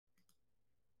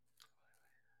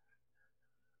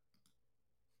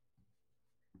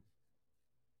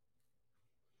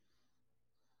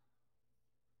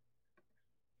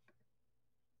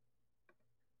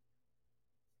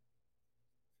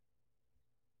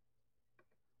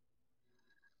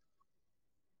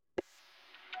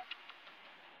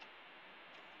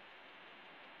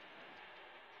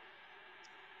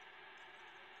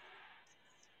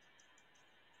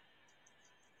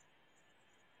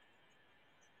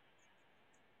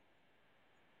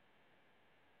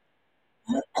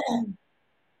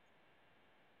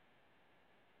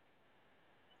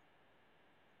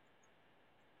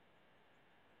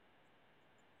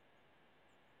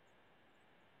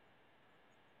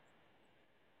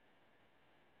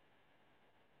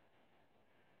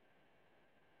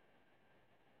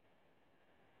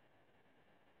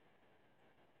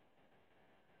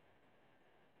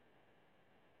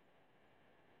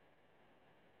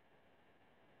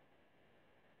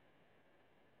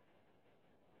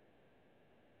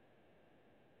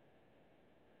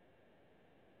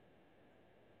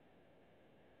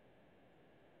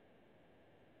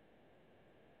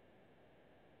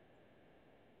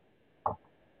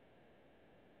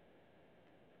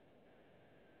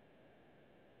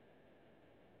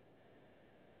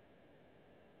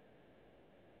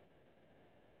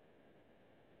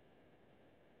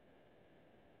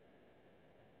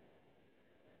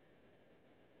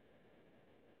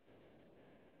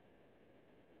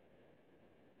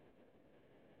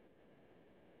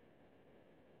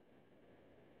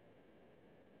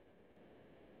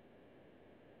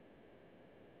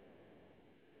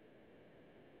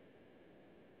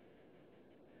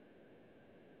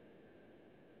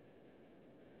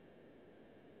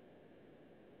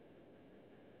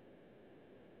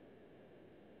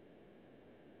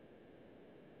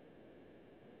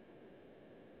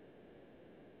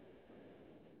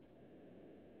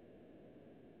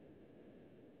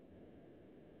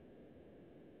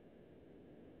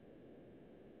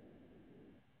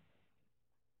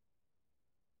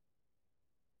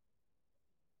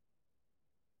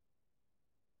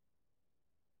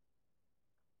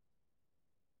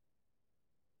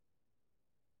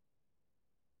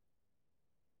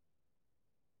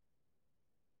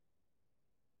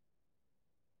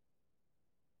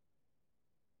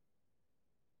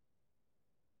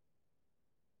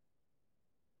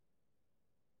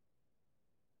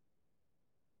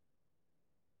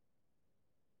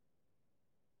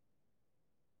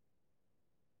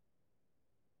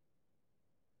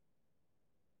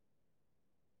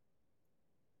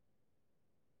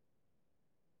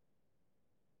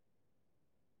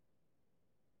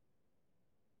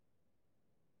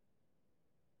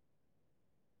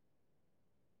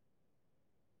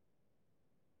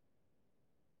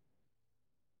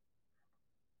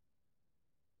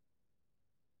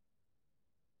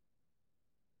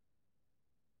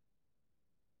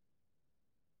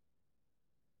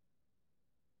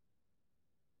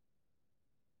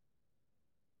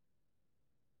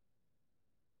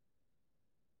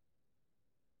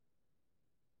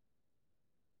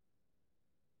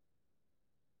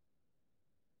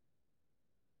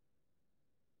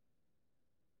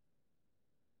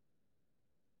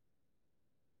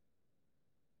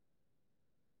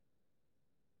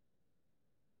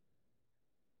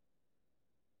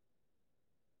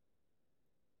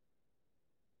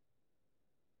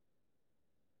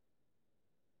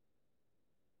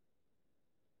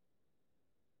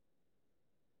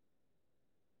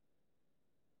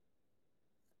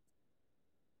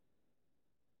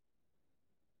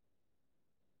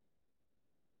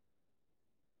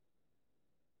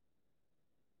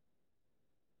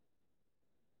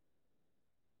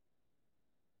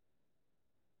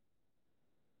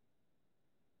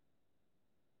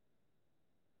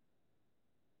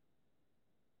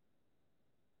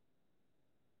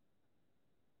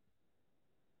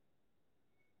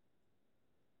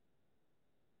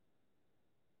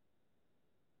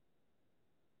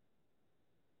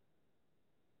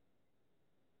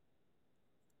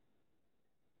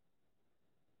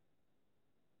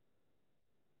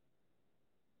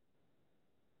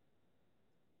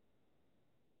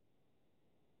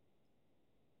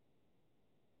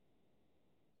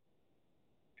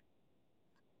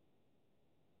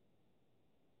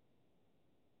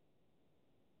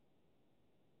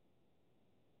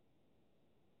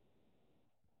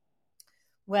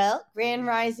Well, Grand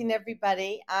Rising,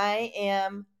 everybody. I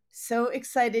am so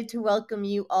excited to welcome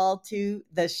you all to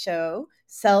the show,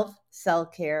 Self Cell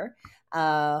Care,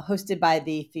 hosted by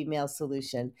the Female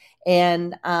Solution.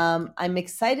 And I'm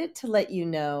excited to let you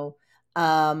know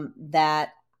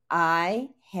that I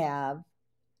have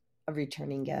a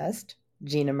returning guest,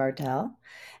 Gina Martell,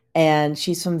 and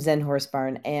she's from Zen Horse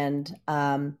Barn. And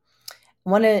I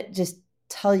want to just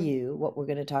tell you what we're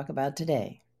going to talk about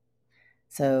today.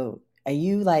 So, are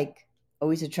you like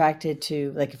always attracted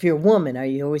to, like, if you're a woman, are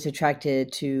you always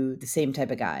attracted to the same type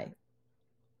of guy?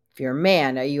 If you're a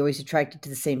man, are you always attracted to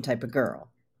the same type of girl?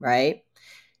 Right?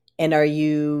 And are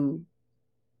you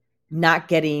not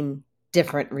getting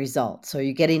different results? So,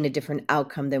 you're getting a different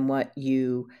outcome than what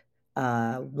you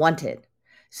wanted.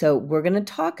 So, we're going to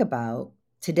talk about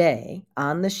today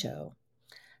on the show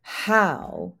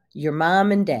how your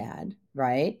mom and dad,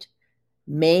 right,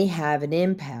 may have an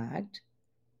impact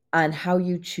on how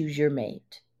you choose your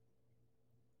mate.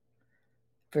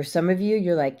 For some of you,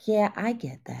 you're like, yeah, I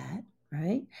get that,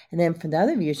 right? And then for the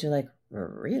other of you, you're like,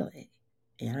 really?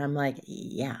 And I'm like,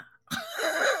 yeah.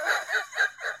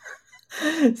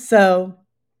 So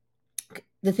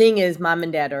the thing is, mom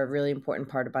and dad are a really important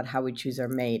part about how we choose our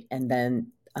mate. And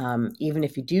then even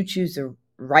if you do choose the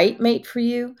right mate for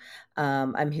you,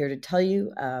 I'm here to tell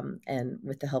you, and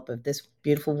with the help of this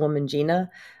beautiful woman, Gina,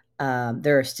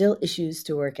 there are still issues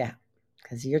to work out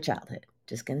because of your childhood.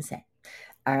 Just going to say.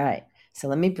 All right. So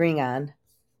let me bring on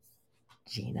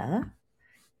Gina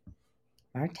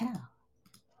Martell.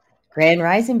 Grand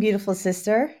Rising, beautiful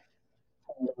sister.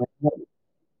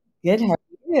 Good. How are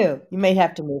you? You may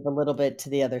have to move a little bit to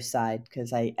the other side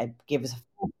because I gave us a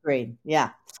full screen.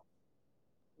 Yeah.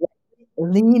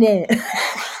 Lean in.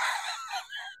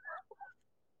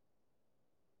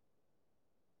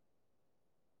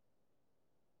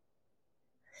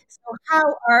 So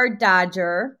how are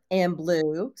Dodger and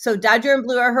Blue? So Dodger and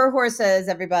Blue are her horses,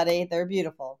 everybody. They're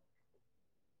beautiful.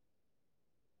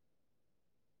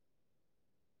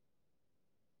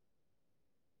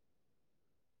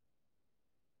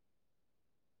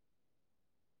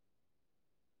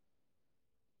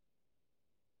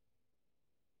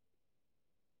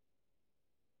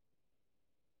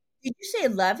 Did you say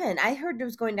 11? I heard it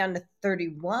was going down to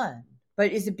 31.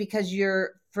 But is it because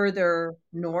you're further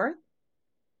north?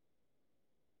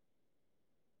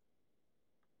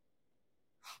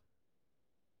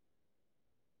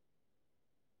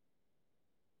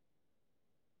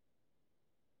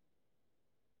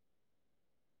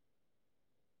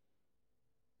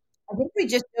 I think we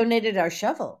just donated our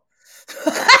shovel.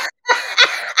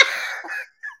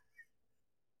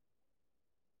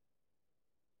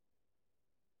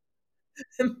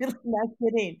 I'm really not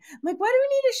kidding. I'm like, why do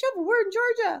we need a shovel? We're in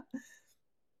Georgia.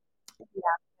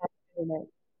 Yeah.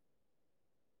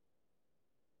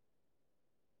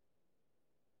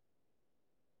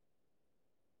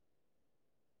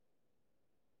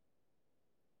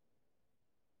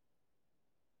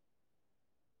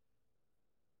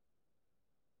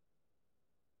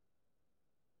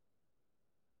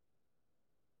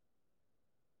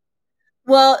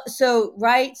 Well, so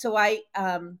right, so I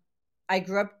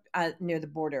grew up near the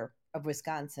border of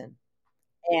Wisconsin,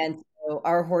 and so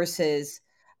our horses,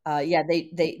 yeah,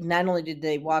 they not only did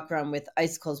they walk around with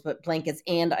icicles, but blankets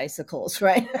and icicles,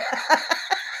 right?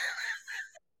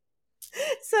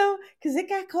 So because it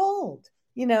got cold,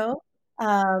 you know,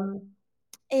 um,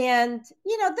 and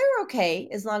they're okay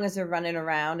as long as they're running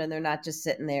around and they're not just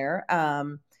sitting there.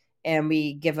 And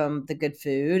we give them the good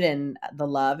food and the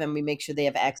love, and we make sure they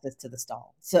have access to the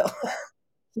stall. So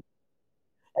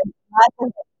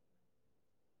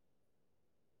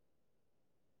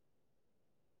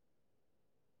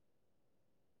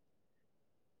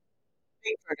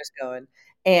big furnace going,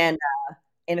 and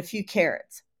and a few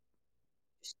carrots.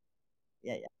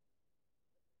 Yeah,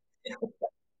 yeah.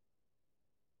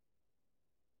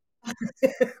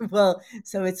 Well,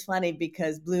 so it's funny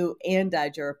because Blue and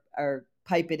Dodger are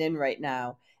piping in right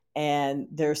now, and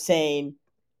they're saying,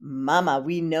 "Mama,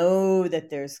 we know that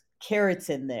there's carrots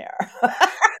in there.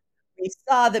 We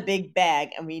saw the big bag,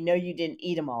 and we know you didn't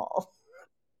eat them all."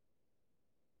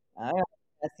 All right,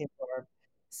 that's important.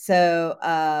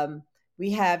 So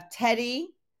we have Teddy,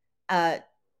 uh,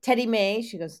 Teddy May.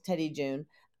 She goes Teddy June.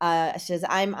 She says,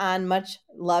 "I'm on. Much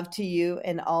love to you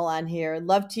and all on here.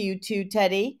 Love to you too,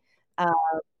 Teddy."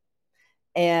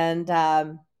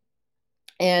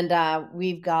 And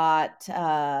we've got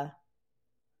oh,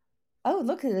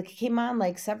 look, it came on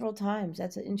like several times.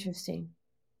 That's interesting.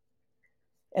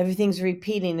 Everything's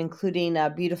repeating, including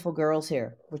beautiful girls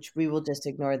here, which we will just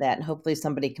ignore that, and hopefully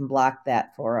somebody can block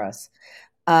that for us.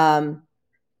 Um,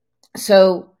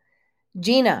 so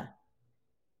Gina,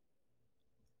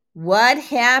 what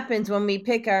happens when we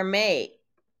pick our mate?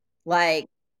 Like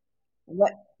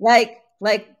what? Like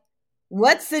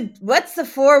what's the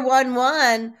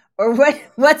 411 or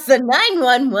what's the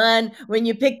 911 when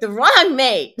you pick the wrong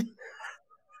mate?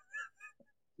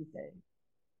 Okay.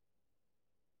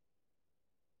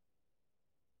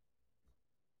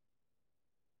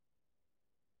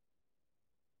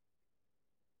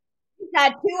 We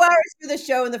got 2 hours for the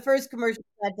show, and the first commercial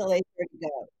not till 8:30 to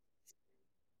go.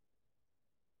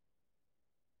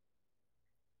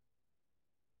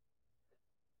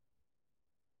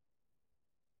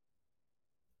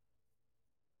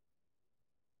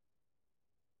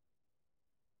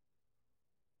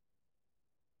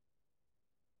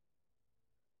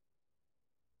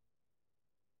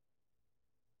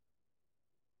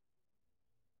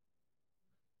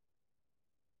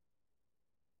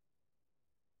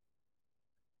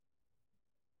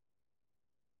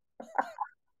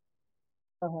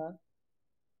 Uh-huh.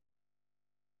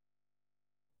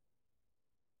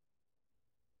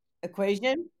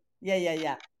 Equation? Yeah, yeah,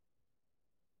 yeah.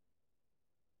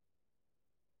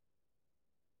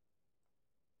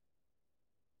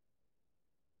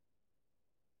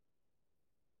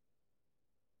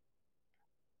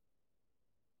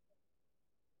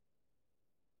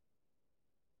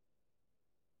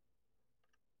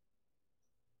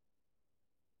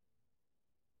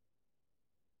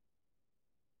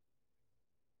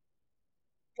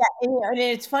 Yeah, and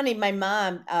it's funny, my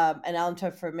mom, and I'll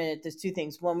talk for a minute, there's 2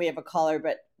 things. One, we have a caller,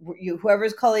 but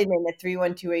whoever's calling in at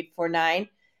 312-849,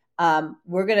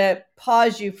 we're gonna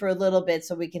pause you for a little bit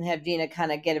so we can have Gina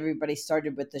kinda get everybody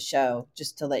started with the show,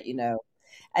 just to let you know.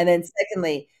 And then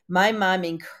secondly, my mom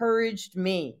encouraged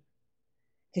me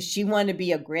because she wanted to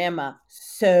be a grandma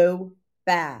so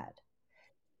bad.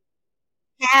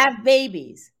 Have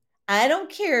babies. I don't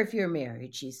care if you're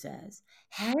married, she says.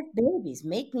 Have babies.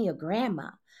 Make me a grandma.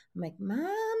 I'm like,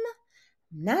 Mom,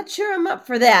 not sure I'm up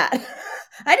for that.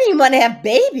 I didn't even want to have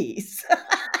babies. I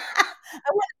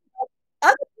want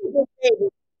other people's babies.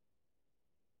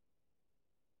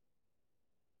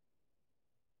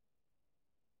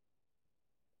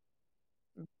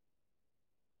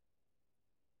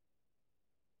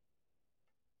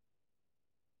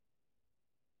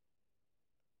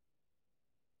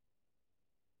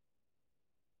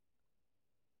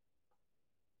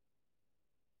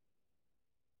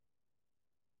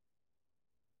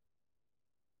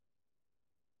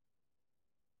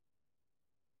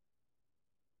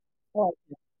 Oh,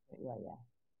 yeah, yeah.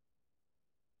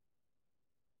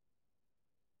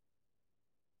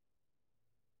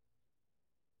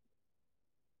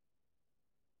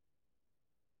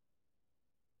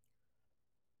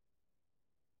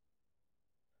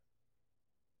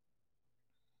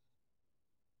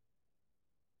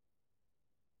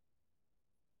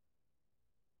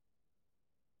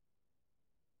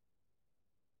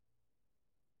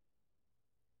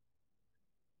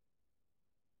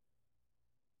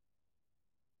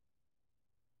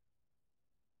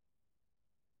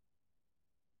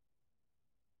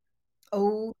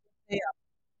 Oh, yeah.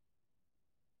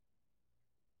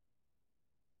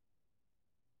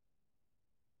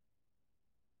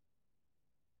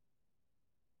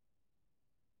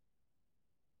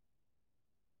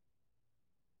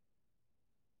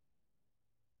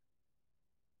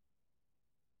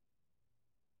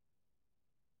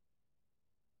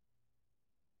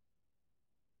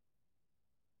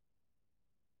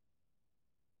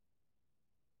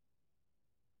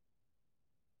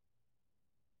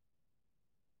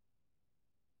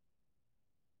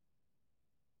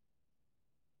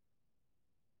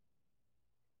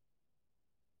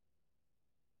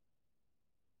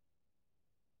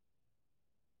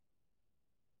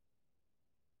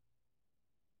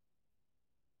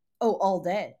 Oh, all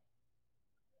day.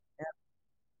 Yeah,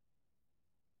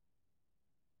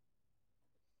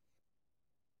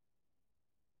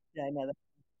 yeah, I know that.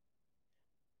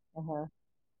 Uh-huh.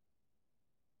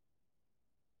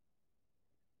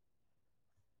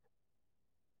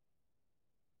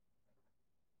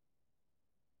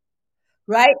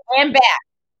 Right? And back.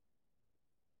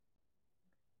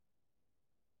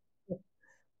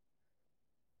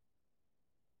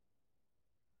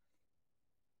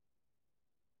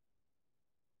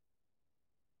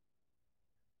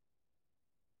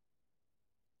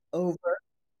 Over,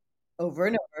 over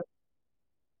and over.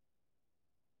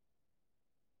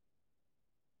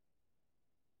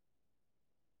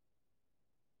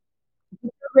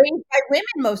 They're raised by women,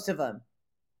 most of them.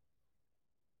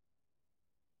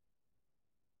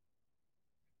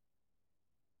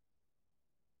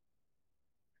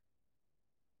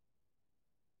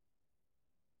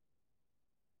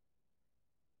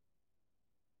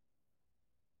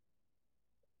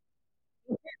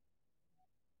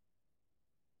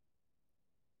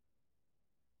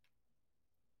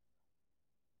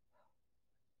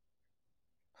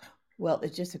 Well,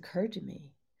 it just occurred to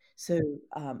me. So,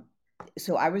 um,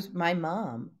 so I was my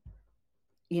mom,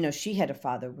 she had a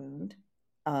father wound,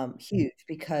 huge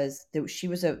because she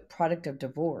was a product of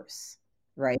divorce,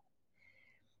 right?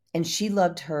 And she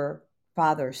loved her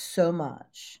father so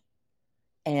much,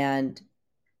 and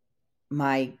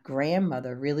my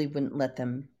grandmother really wouldn't let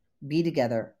them be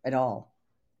together at all.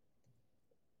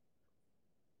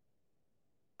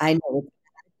 I know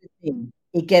it's the thing.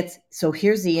 It gets so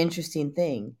here's the interesting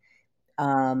thing.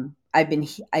 I've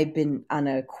been on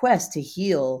a quest to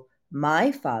heal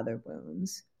my father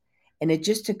wounds, and it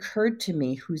just occurred to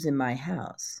me who's in my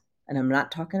house, and I'm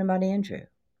not talking about Andrew.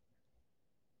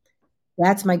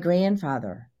 That's my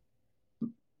grandfather,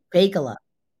 Bagala.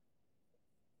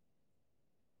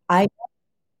 I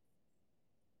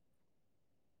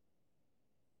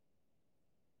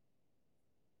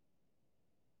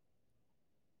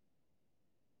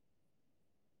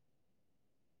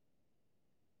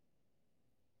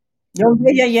Oh,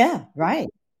 yeah, yeah, yeah, right.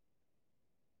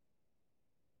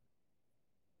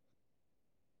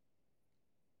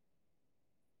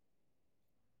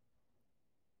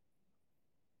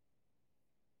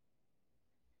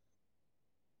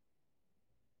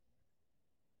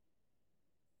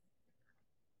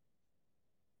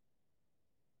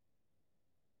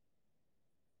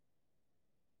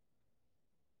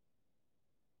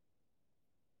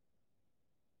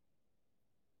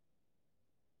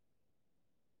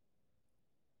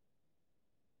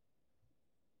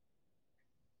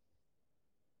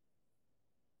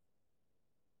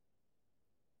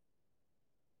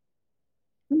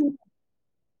 Mm,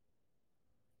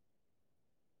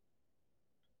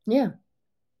 yeah,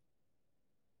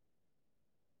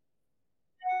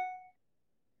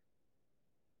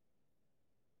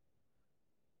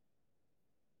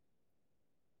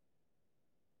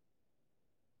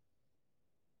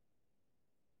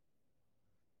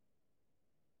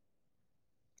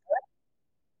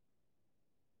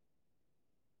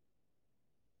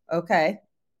 okay,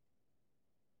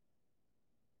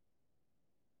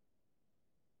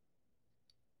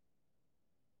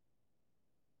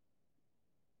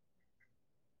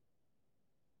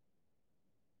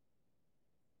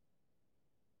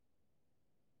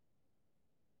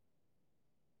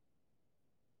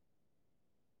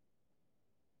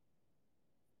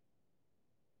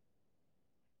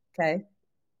 okay.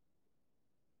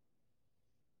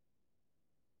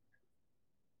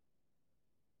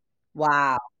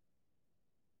 Wow.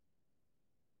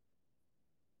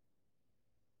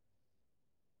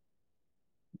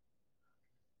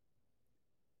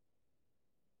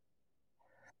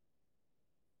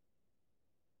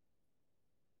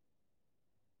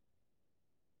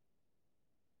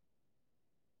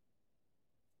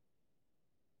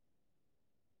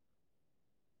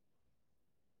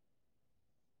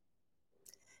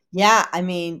 Yeah, I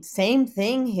mean, same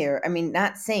thing here. I mean,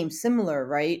 not same, similar,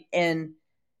 right? And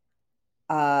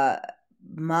uh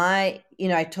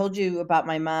I told you about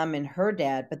my mom and her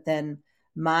dad, but then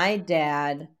my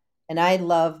dad, and I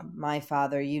love my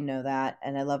father, you know that,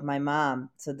 and I love my mom.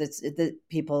 So that's the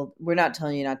people, we're not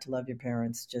telling you not to love your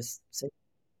parents, just so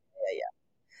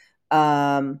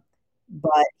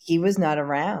but he was not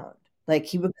around. Like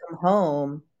he would come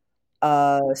home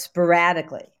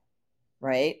sporadically,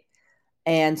 right?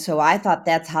 And so I thought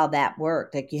that's how that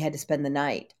worked. Like you had to spend the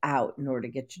night out in order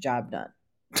to get your job done.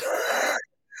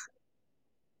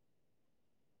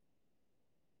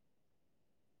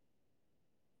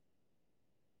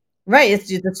 Right, it's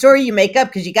just the story you make up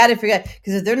because you gotta figure out,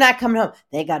 because if they're not coming home,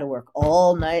 they gotta work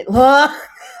all night long.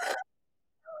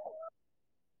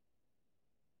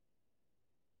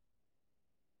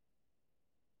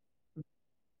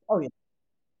 Oh, yeah,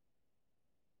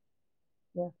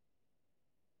 yeah.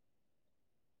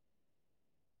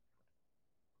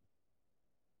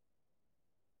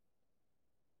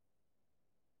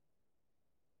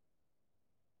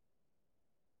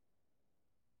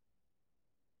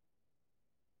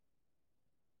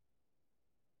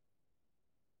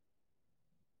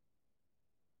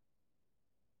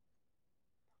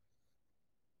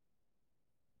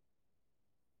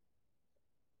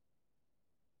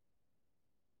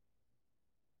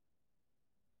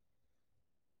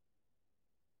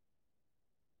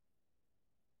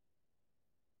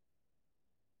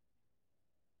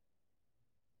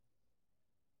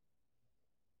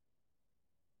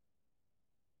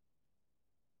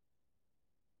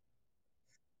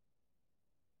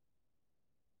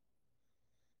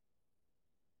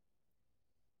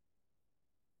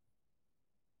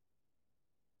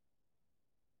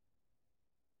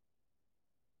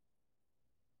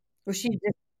 Was she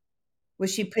just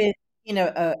was she paying,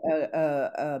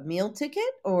 a meal ticket,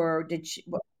 or did she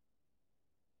wha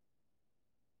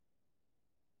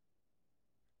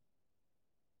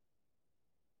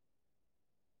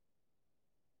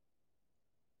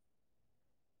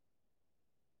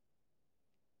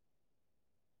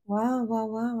Wow, wow,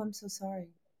 wow, I'm so sorry.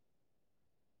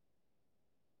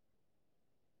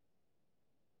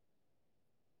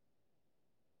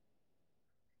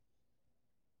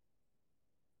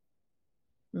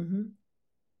 Mhm.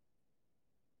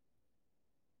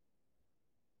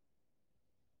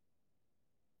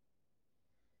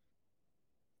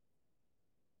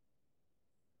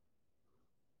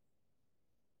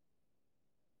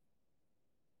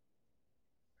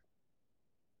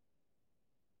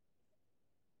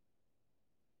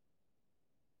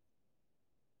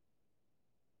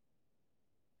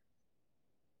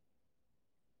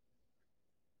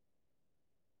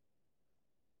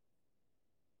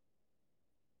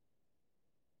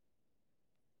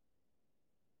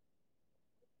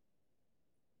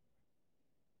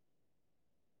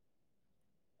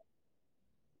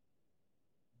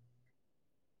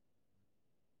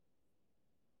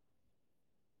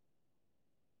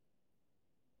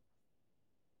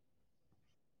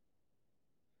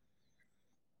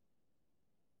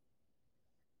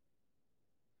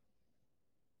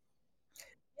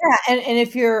 Yeah, and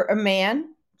if you're a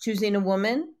man choosing a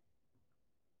woman,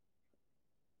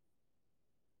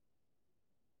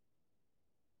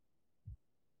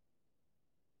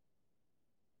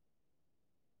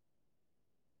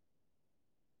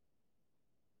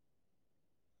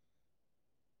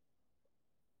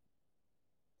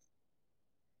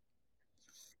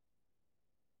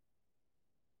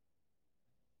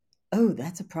 oh,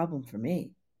 that's a problem for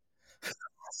me.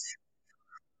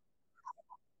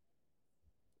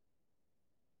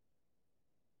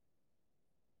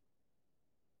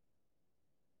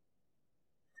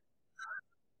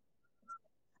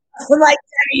 I'm like,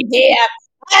 "Debbie, damn,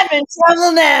 I'm in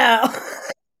trouble now."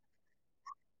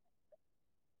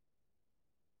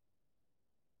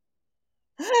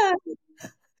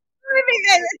 I mean,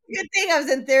 that's a good thing I was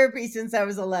in therapy since I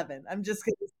was 11. I'm just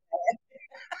gonna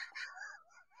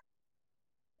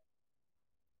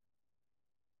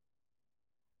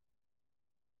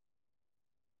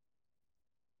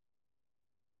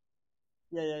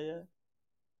yeah, yeah, yeah.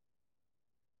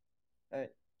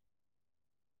 Alright,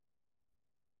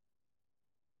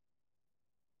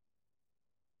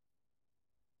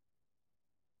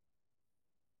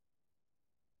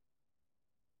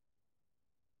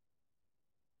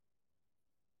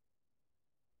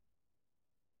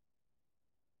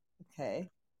 okay.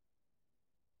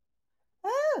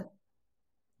 Oh,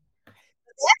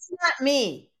 that's not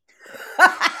me.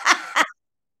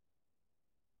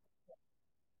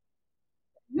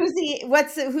 Who's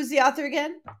the author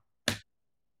again?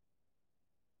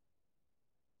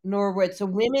 Norwood. So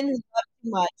Women Who Love Too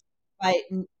Much by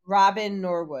Robin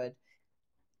Norwood.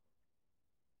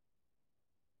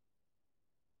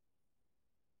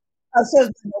 Oh, so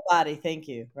it's Nobody, thank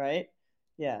you, right?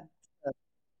 Yeah. So,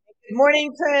 good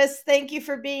morning, Chris. Thank you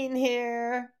for being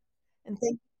here. And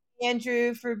thank you,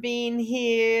 Andrew, for being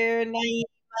here. Naima,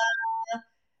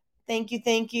 thank you,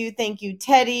 thank you, thank you,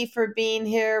 Teddy, for being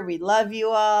here. We love you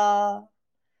all.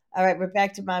 All right, we're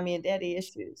back to mommy and daddy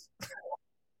issues.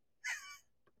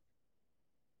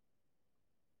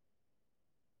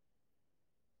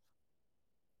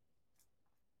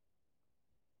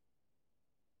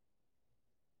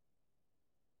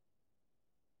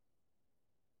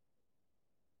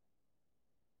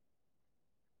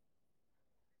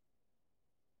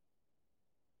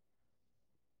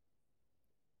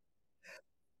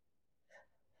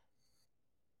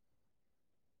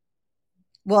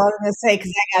 Well, I'm gonna say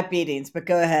because I got beatings, but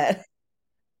go ahead.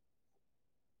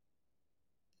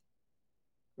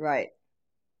 Right,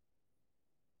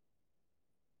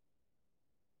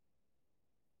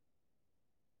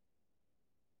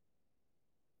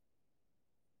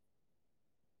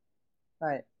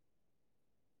 right.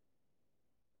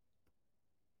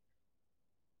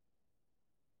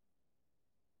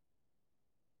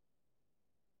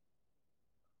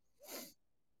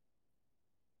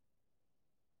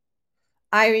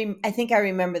 I think I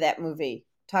remember that movie.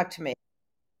 Talk to me.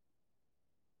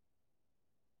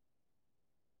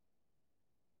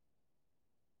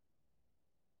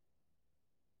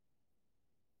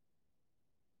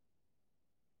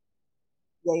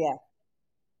 Yeah, yeah.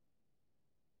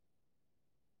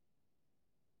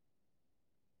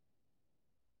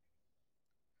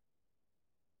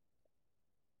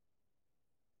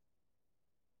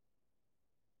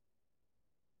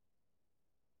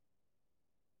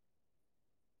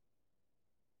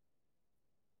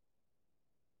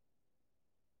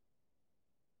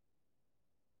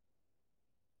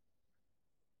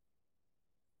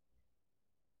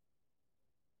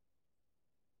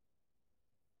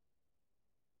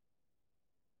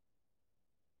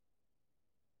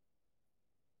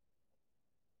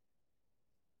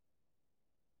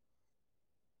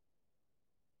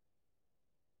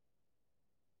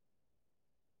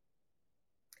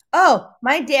 Oh,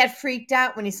 my dad freaked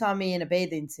out when he saw me in a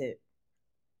bathing suit.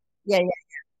 Yeah, yeah.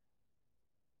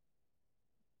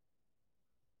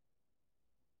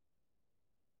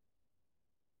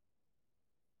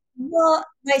 Well,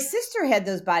 my sister had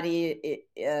those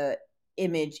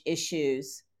image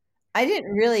issues. I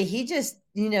didn't really. He just,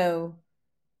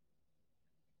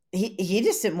 he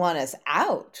just didn't want us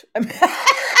out. I mean,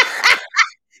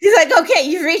 he's like, "Okay,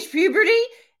 you've reached puberty?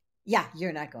 Yeah,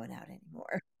 you're not going out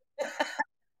anymore."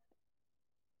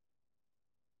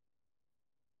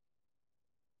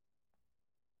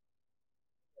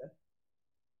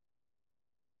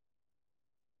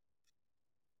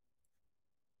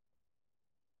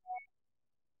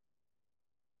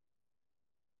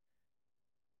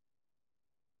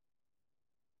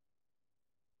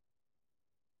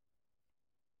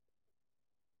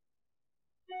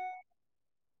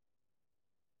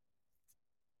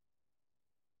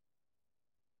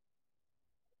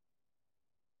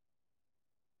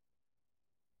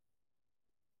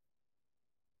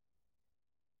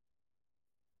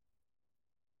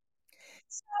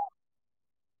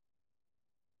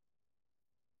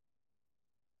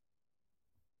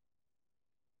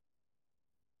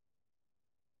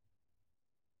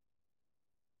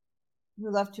 We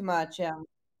love too much, yeah.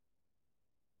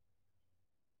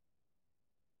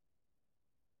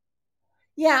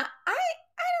 Yeah, I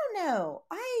don't know.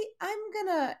 I'm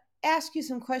gonna ask you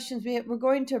some questions. We're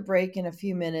going to break in a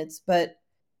few minutes, but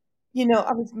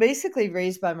I was basically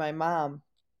raised by my mom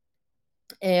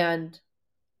and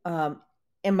um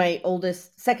and my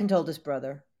second oldest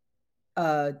brother,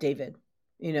 David.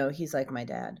 He's like my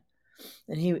dad,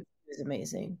 and he was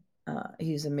amazing.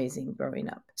 He was amazing growing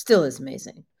up. Still is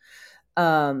amazing.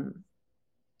 Um,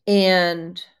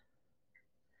 and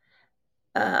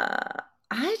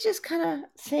I just kind of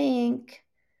think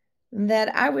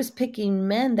that I was picking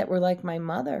men that were like my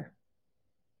mother.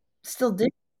 Still do.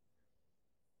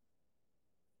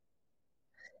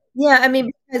 Yeah, I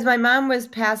mean, because my mom was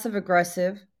passive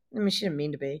aggressive. I mean, she didn't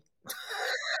mean to be.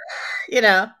 You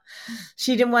know,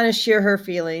 she didn't want to share her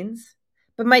feelings.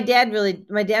 But my dad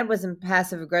wasn't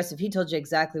passive aggressive. He told you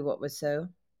exactly what was so.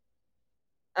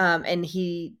 And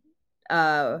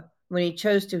when he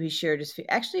chose to, he shared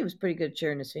actually, he was pretty good at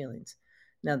sharing his feelings.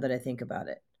 Now that I think about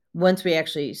it, once we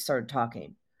actually started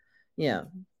talking, you know,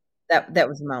 that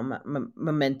was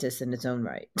momentous in its own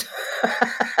right.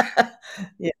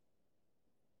 Yeah.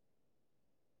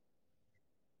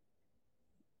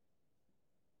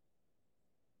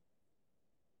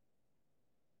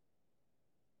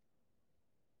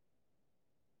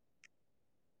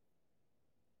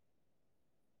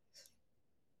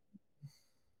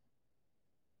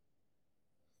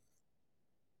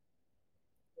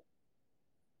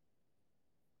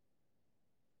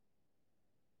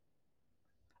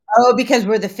 Oh, because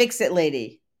we're the fix it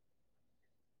lady.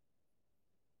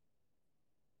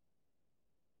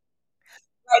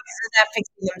 Right, 'cause they're not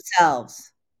fixing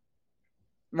themselves,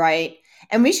 right?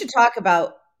 And we should talk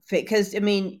about because I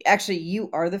mean, actually, you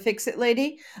are the fix it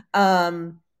lady,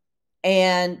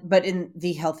 but in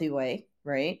the healthy way,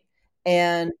 right?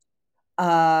 And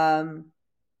um,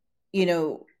 you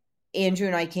know, Andrew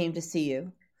and I came to see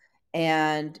you,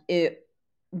 and it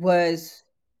was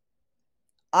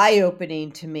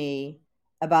eye-opening to me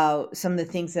about some of the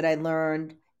things that I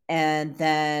learned, and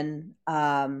then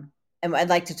and I'd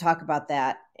like to talk about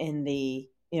that in the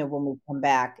when we come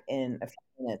back in a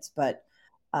few minutes. But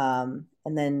and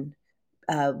then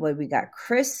what we got,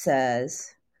 Chris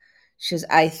says, she says,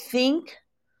 I think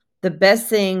the best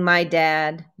thing my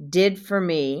dad did for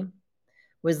me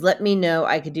was let me know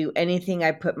I could do anything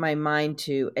I put my mind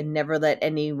to and never let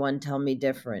anyone tell me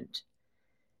different.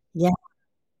 Yeah,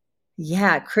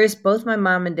 yeah, Chris, both my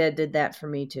mom and dad did that for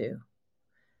me too.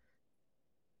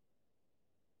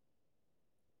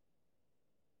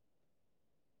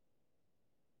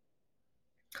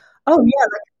 Oh, yeah,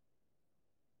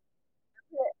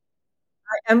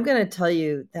 I'm gonna tell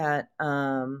you that,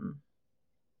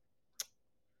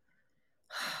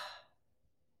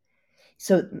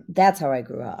 so that's how I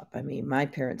grew up. I mean, my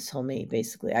parents told me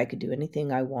basically I could do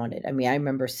anything I wanted. I mean, I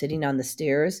remember sitting on the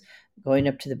stairs, going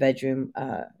up to the bedroom,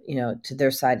 to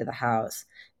their side of the house,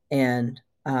 and,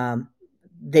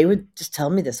 they would just tell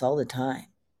me this all the time.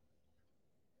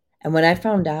 And when I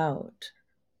found out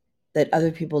that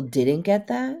other people didn't get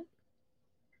that,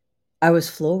 I was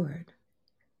floored.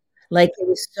 Like, it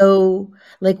was so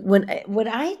like, what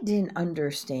I didn't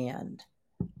understand,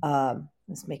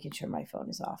 just making sure my phone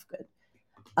is off, good.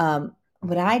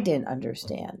 What I didn't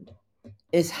understand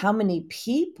is how many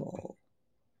people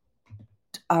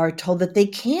are told that they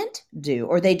can't do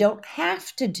or they don't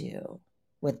have to do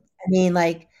with I mean,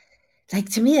 like,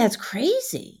 to me, that's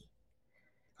crazy.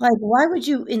 Like, why would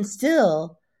you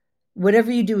instill whatever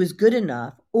you do is good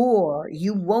enough or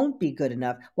you won't be good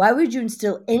enough? Why would you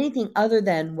instill anything other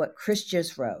than what Chris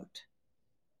just wrote?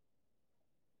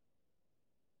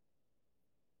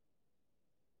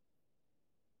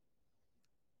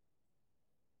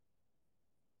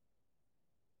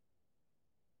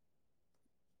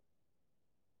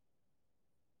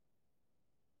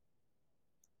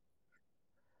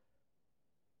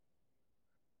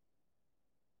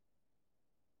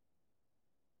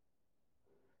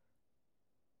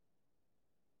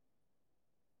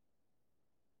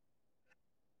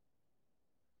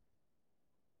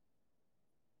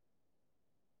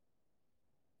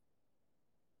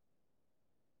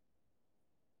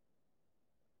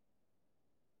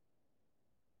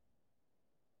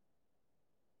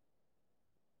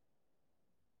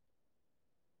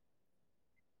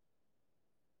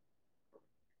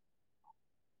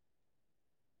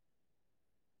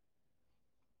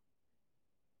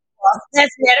 Well,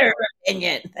 that's better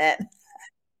opinion. That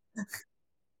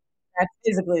Not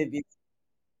physically abusive.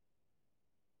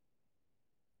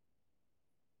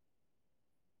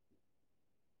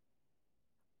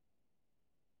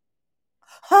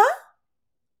 Huh?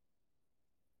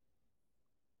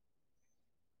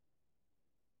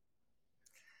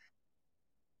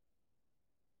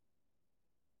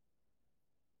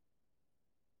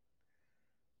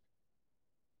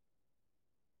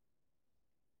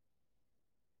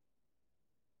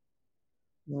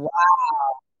 Wow.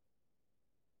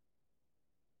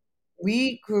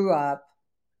 We grew up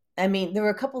I mean, there were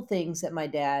a couple things that my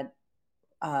dad,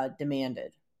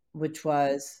 demanded, which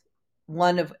was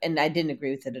one of and I didn't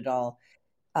agree with it at all.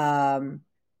 Um,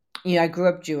 I grew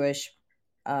up Jewish,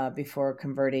 before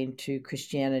converting to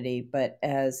Christianity, but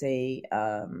as a,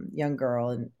 young girl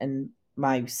and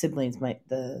my siblings, my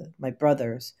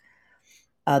brothers,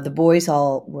 the boys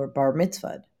all were bar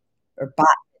mitzvahed or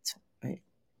bat mitzvah, right?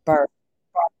 Bar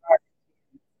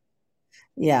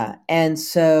yeah, and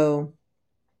so,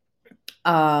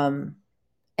 um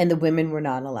and the women were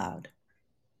not allowed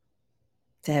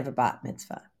to have a bat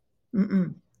mitzvah.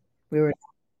 Mm-mm. We were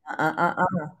uh.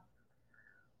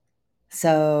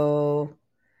 So,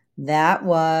 that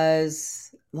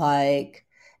was, like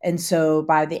and so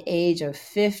by the age of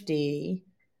 50,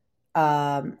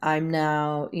 I'm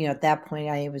now at that point,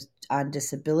 I was on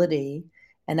disability,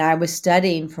 and I was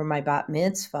studying for my bat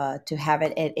mitzvah to have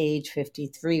it at age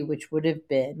 53, which would have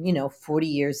been, 40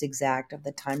 years exact of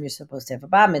the time you're supposed to have a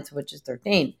bat mitzvah, which is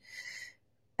 13.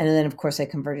 And then, of course, I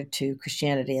converted to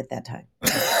Christianity at that time.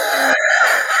 I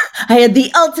had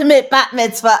the ultimate bat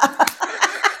mitzvah.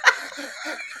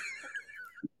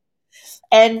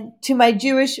 And to my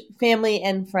Jewish family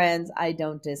and friends, I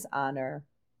don't dishonor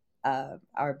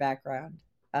our background.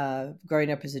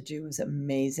 Growing up as a Jew was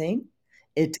amazing.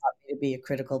 It taught me to be a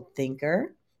critical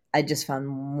thinker. I just found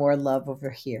more love over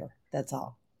here. That's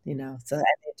all, So and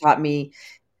it taught me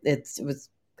it was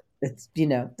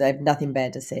I have nothing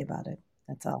bad to say about it.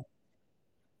 That's all.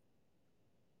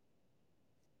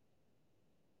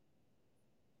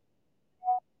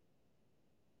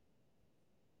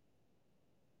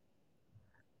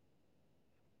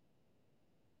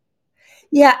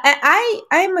 Yeah,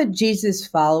 I'm a Jesus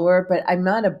follower, but I'm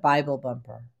not a Bible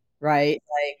bumper, right?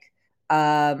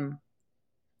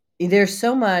 There's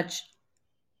so much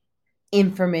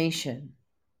information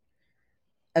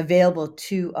available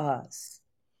to us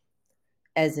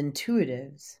as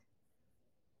intuitives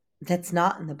that's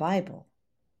not in the Bible.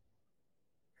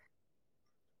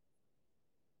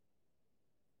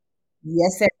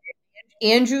 Yes, sir.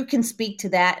 Andrew can speak to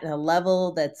that in a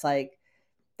level that's like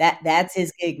that's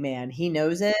his gig, man. He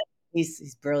knows it.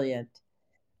 He's brilliant.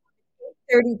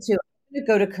 32. I'm gonna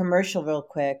go to commercial real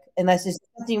quick, unless there's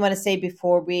something you wanna say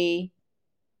before we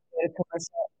go to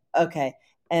commercial. Okay.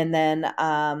 And then,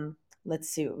 let's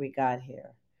see what we got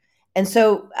here. And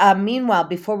so, meanwhile,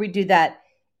 before we do that,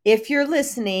 if you're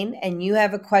listening and you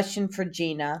have a question for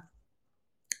Gina,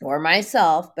 or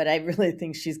myself, but I really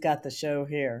think she's got the show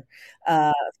here.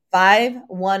 Uh,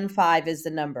 515 is the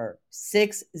number,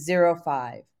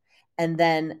 605, and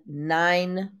then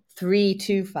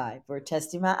 9325. We're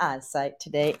testing my eyesight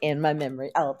today and my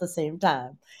memory all at the same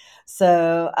time.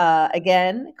 So,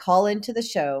 again, call into the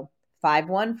show,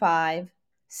 515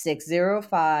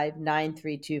 605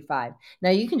 9325. Now,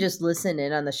 you can just listen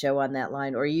in on the show on that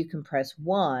line, or you can press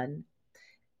 1,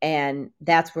 and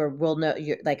that's where we'll know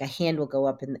you're like a hand will go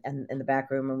up in the back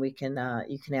room, and we can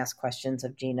you can ask questions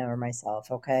of Gina or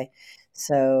myself. Okay,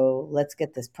 so let's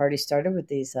get this party started with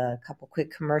these couple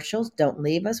quick commercials. Don't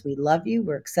leave us. We love you.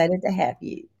 We're excited to have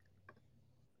you.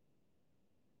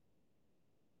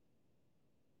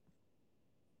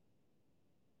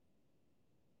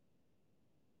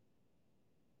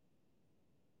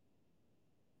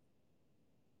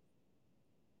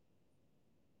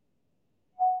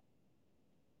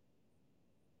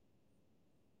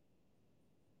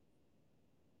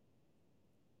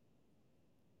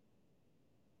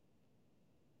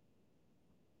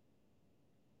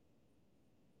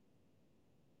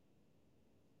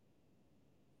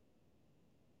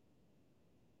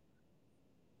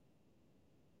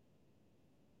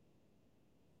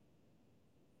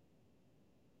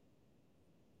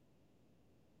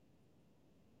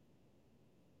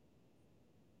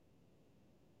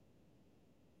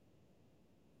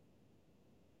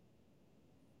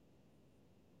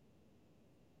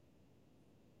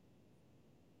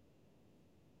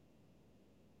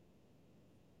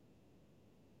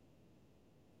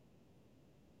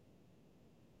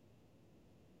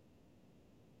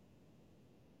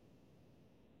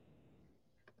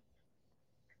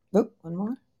 Oh, one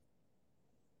more.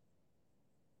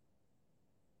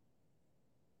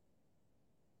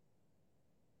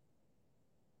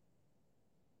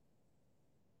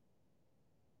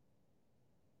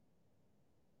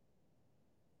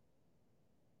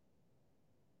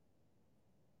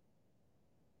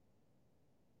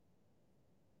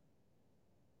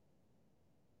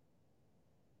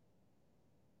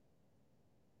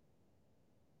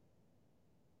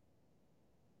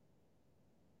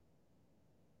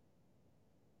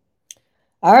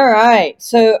 All right.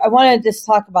 So I want to just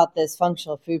talk about this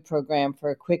functional food program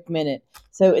for a quick minute.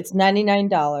 So it's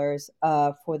 $99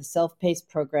 for the self-paced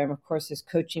program. Of course, there's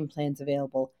coaching plans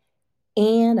available.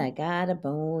 And I got a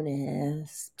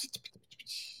bonus.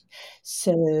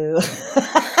 So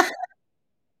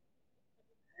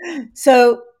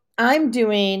so I'm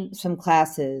doing some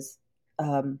classes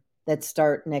that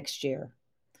start next year.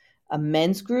 A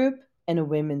men's group and a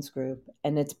women's group,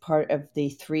 and it's part of the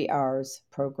 3 R's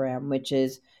program, which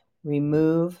is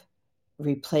remove,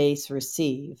 replace,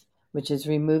 receive, which is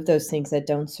remove those things that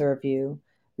don't serve you,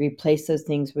 replace those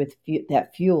things with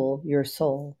that fuel your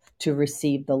soul to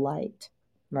receive the light,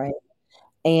 right?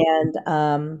 And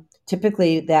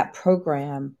typically that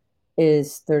program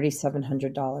is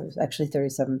 $3,700, actually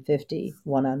 3750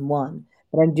 one on one.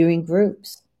 But I'm doing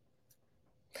groups,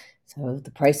 so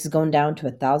the price is going down to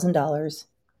 $1,000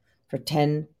 for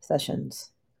 10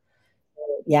 sessions.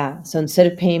 Yeah. So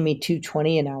instead of paying me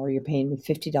 220 an hour, you're paying me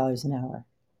 $50 an hour.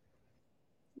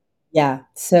 Yeah.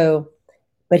 So,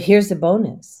 but here's the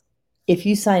bonus. If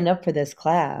you sign up for this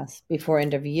class before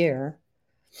end of year,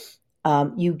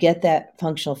 you get that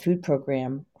functional food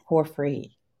program for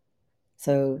free.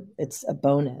 So it's a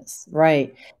bonus,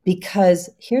 right? Because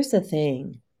here's the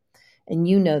thing, and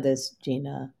you know this,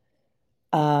 Gina.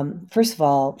 First of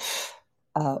all,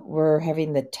 we're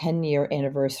having the 10-year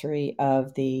anniversary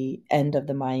of the end of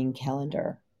the Mayan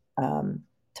calendar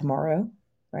tomorrow,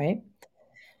 right?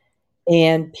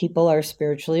 And people are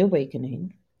spiritually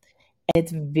awakening. And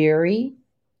it's very,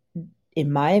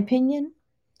 in my opinion,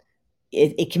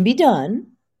 it can be done,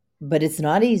 but it's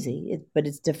not easy. But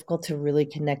it's difficult to really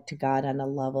connect to God on a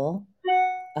level,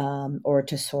 or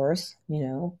to source,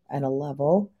 at a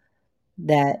level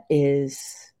that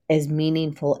is as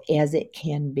meaningful as it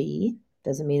can be.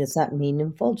 Doesn't mean it's not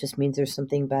meaningful, just means there's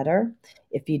something better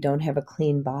if you don't have a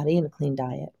clean body and a clean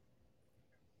diet.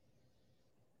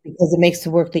 Because it makes the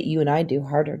work that you and I do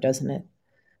harder, doesn't it?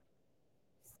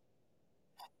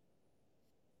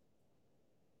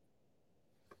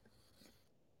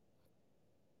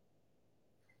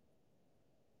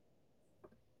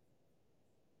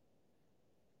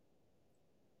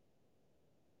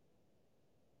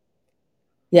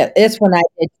 Yeah, it's when I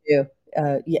did too.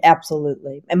 Yeah,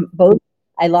 absolutely. And both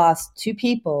I lost 2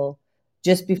 people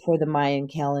just before the Mayan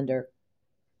calendar,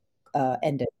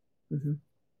 ended. Mhm.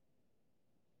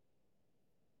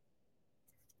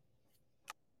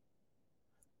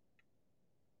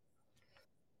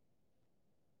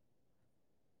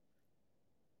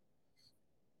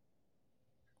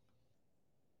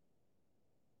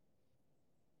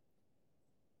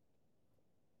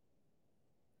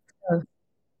 Oh,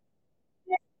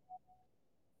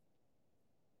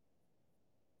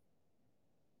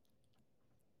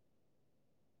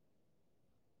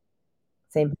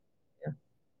 same. Yeah.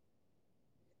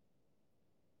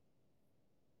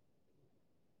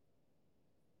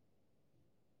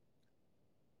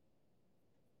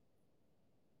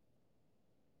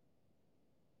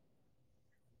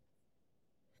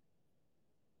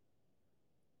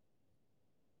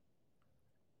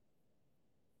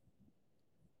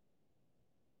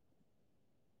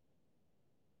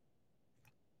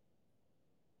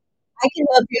 I can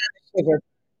help you on the sugar.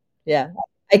 Yeah,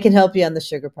 I can help you on the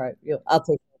sugar part. I'll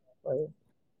take care of that for you.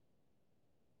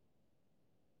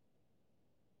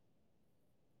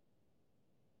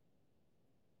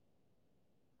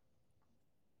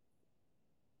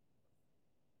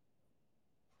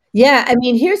 Yeah, I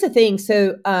mean, here's the thing.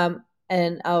 So,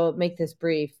 and I'll make this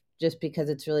brief just because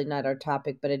it's really not our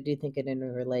topic, but I do think it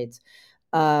interrelates.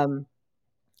 Um,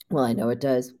 well, I know it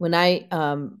does. When I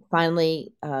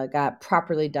finally got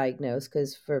properly diagnosed,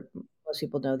 because for most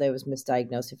people know they was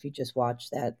misdiagnosed if you just watch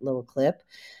that little clip,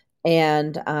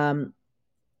 and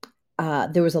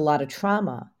there was a lot of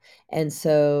trauma. And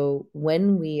so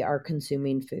when we are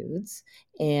consuming foods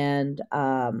and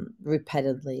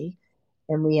repeatedly,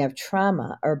 and we have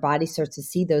trauma, our body starts to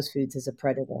see those foods as a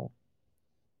predator,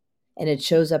 and it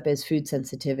shows up as food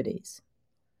sensitivities.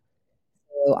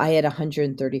 So I had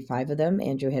 135 of them.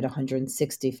 Andrew had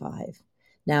 165.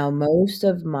 Now, most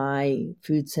of my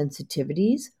food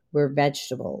sensitivities were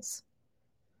vegetables.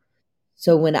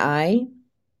 So when I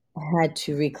had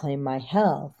to reclaim my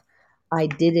health, I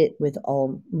did it with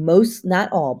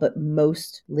not all, but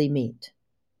mostly meat.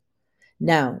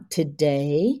 Now,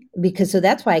 today, because so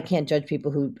that's why I can't judge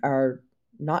people who are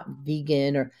not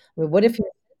vegan or, well, what if you're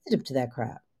sensitive to that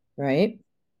crap, right?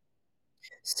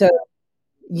 So,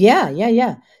 yeah, yeah,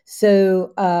 yeah.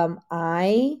 So,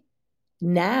 I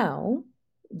now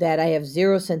that I have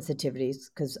 0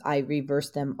 sensitivities because I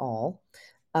reversed them all,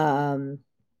 um,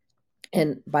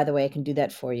 and by the way, I can do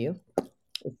that for you.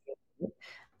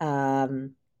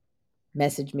 Um,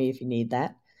 Message me if you need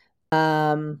that.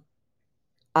 Um,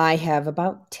 I have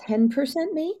about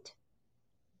 10% meat,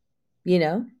 you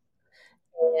know,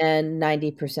 and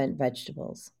 90%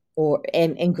 vegetables or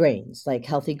and grains, like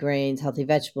healthy grains, healthy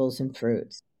vegetables, and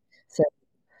fruits. So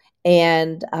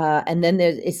and then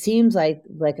there's it seems like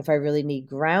if I really need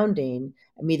grounding,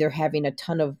 I'm either having a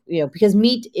ton of, because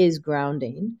meat is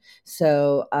grounding,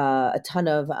 so, a ton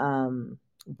of,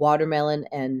 watermelon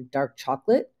and dark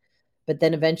chocolate, but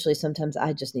then eventually sometimes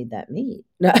I just need that meat.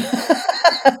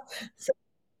 So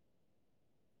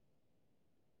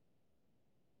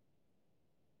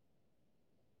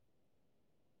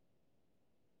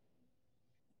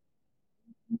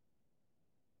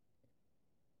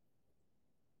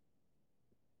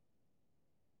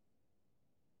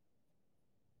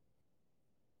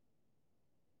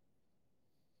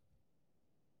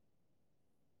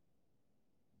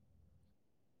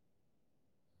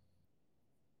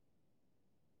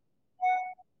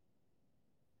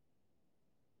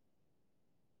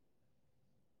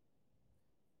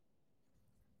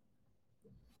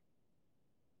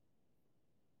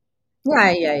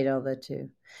yeah, yeah, I know that too.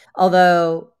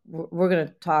 Although we're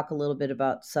gonna talk a little bit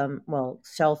about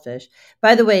shellfish.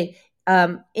 By the way,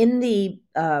 in the,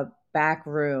 back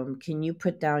room, can you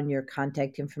put down your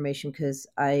contact information? Because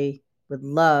I would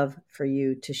love for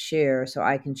you to share so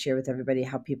I can share with everybody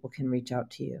how people can reach out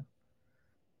to you.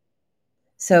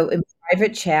 So in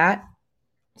private chat,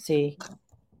 see,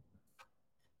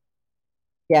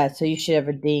 yeah, so you should have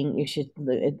a ding, you should,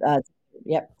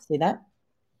 yep, see that?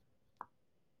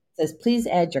 It says, "Please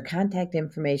add your contact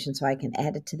information so I can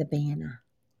add it to the banner."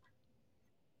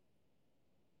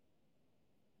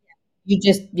 You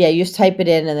just type it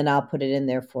in and then I'll put it in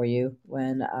there for you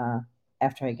when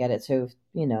after I get it. So,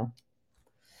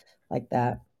 like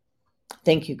that.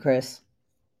 Thank you, Chris.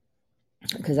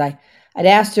 Because I'd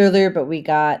asked earlier, but we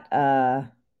got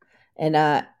and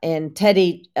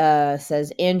Teddy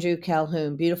says Andrew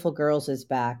Calhoun, Beautiful Girls is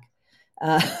back.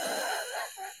 Uh,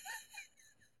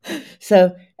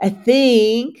 so I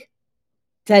think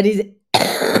Teddy's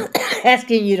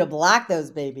asking you to block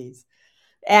those babies.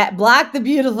 Block the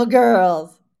beautiful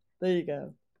girls. There you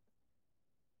go.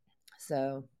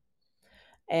 So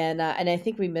and I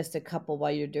think we missed a couple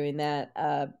while you're doing that.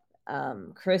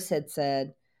 Chris had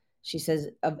said, she says,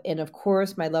 and of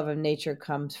course, my love of nature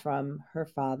comes from her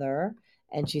father,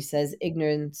 and she says,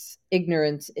 ignorance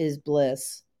is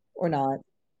bliss, or not,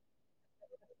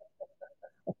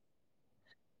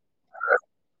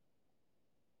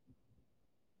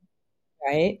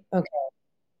 right? Okay,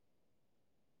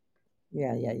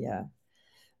 yeah, yeah, yeah.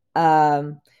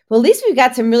 Well, at least we've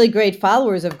got some really great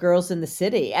followers of Girls in the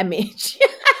City. I mean,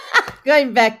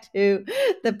 going back to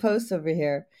the post over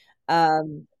here.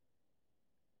 Um,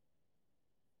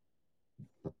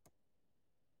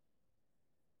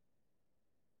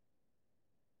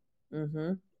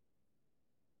 mhm.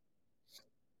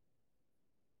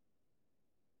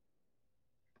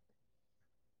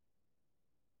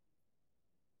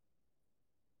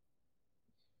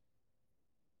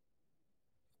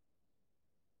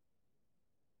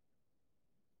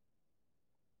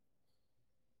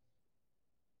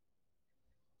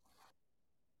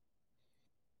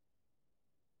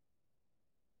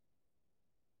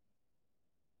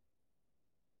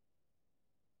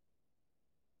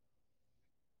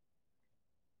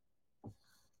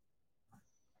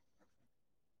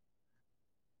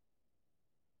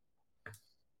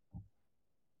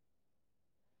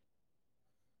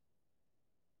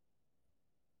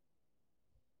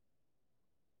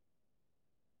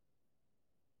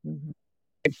 Mhm.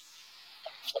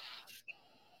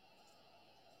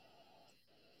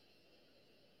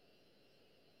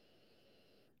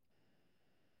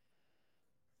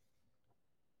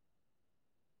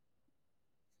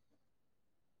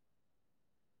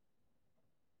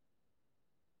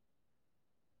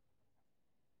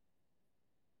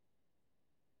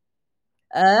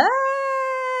 Ah,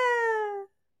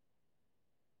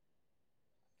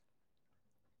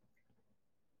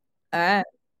 all right.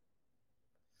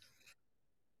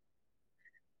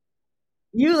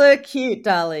 You look cute,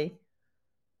 Dolly.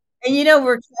 And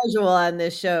we're casual on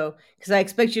this show because I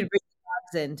expect you to bring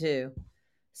dogs in too.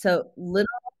 So little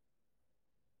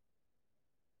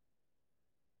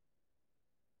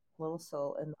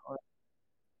soul in the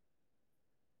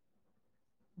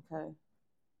okay.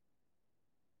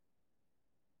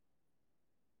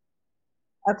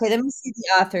 Okay, let me see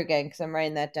the author again because I'm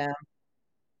writing that down.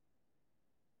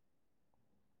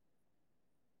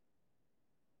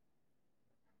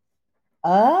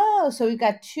 Oh, so we've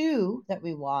got two that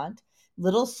we want: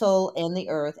 Little Soul and the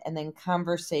Earth, and then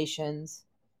Conversations.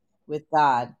 with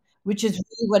God, which is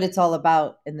really what it's all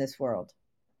about in this world.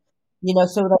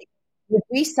 So like if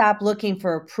we stop looking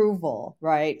for approval,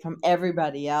 right, from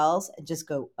everybody else and just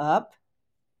go up.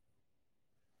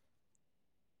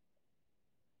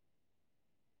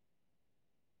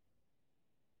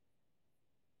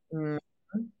 Mhm.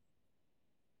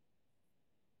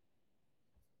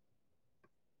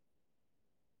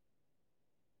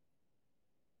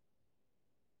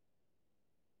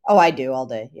 Oh, I do all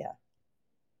day. Yeah.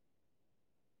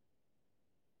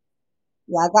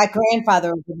 Yeah, I got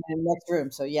grandfather in the next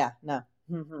room, so yeah, no.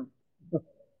 Mhm.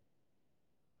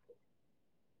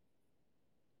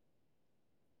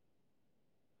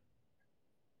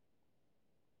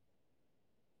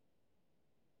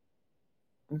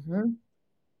 Mhm.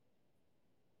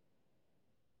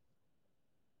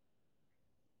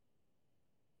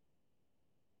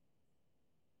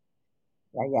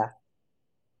 Yeah, yeah.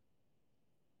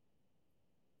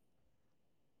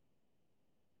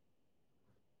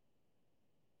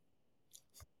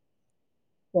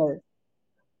 Good.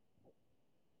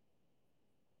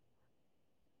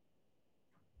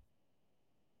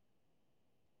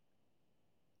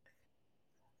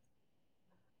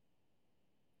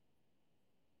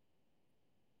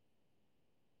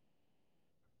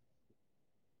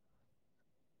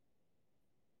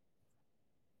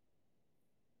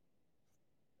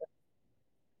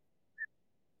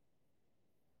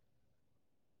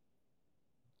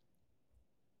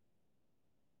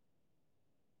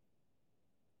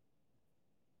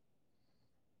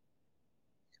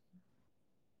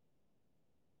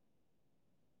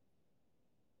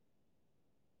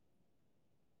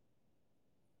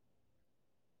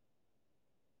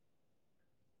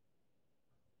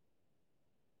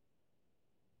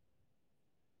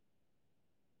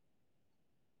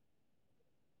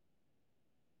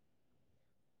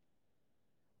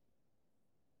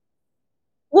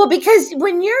 Well, because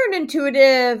when you're an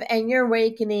intuitive and you're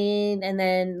awakening, and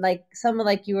then like someone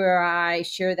like you or I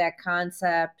share that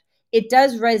concept, it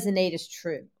does resonate as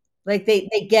true. Like they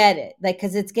get it, like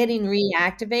because it's getting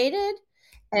reactivated,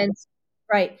 and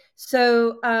right.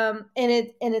 So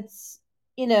and it's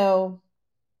you know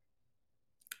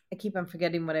I keep on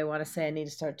forgetting what I want to say. I need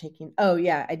to start taking. Oh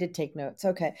yeah, I did take notes.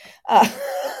 Okay. Uh,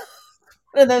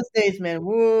 one of those days, man.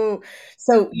 Woo.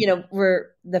 So, we're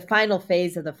the final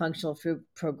phase of the functional food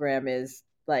program is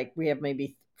like we have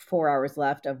maybe 4 hours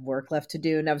left of work left to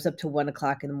do. And I was up to 1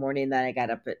 o'clock in the morning. Then I got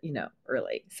up at,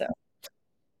 early. So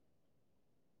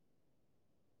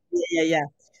yeah, yeah, yeah.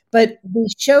 But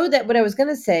the show that what I was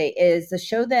gonna say is the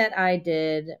show that I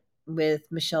did with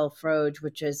Michelle Froge,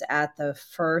 which is at the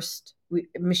first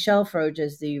Michelle Froge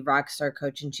is the rock star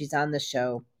coach, and she's on the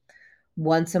show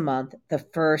once a month, the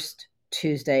first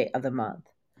Tuesday of the month.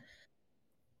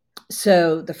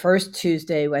 So the first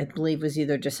Tuesday, I believe, was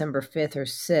either December 5th or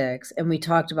 6th, and we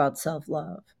talked about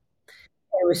self-love.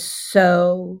 It was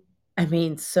so, I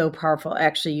mean, so powerful.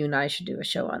 Actually, you and I should do a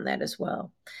show on that as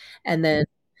well. And then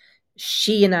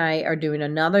she and I are doing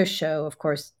another show, of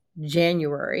course,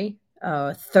 January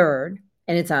 3rd,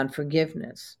 and it's on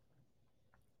forgiveness.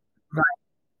 Right.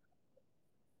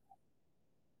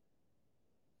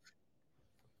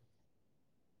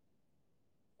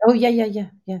 Oh, yeah, yeah, yeah,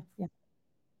 yeah, yeah,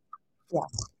 yeah.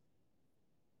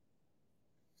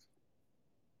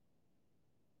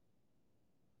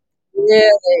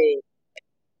 Really?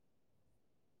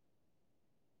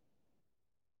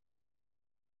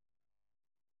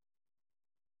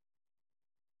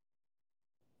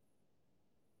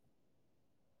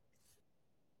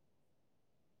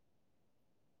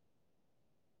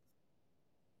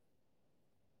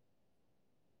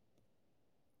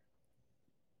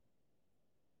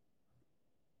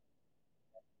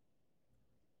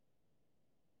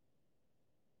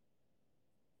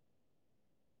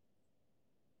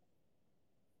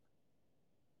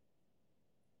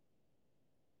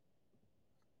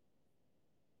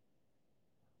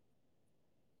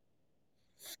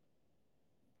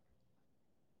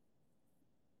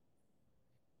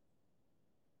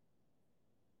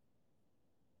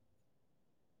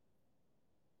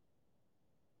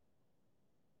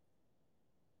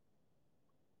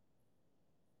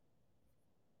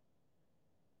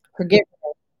 Forgiveness.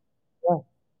 Yeah.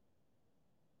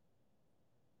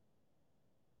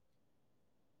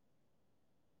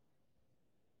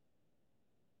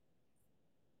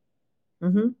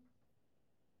 Mhm.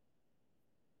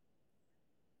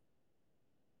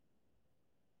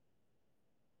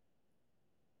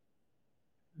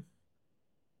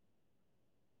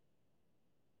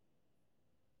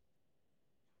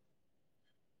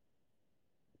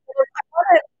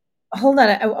 Hold on,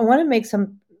 I wanna make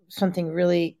something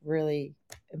really, really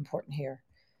important here.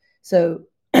 So,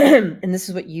 and this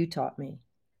is what you taught me.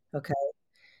 Okay.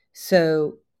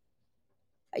 So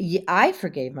I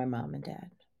forgave my mom and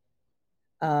dad.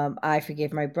 I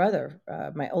forgave my brother,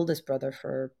 my oldest brother,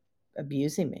 for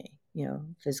abusing me,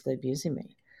 physically abusing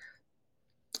me.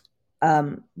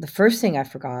 The first thing I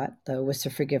forgot, though, was to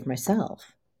forgive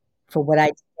myself for what I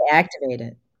did to activate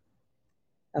it.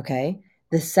 Okay.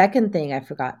 The second thing I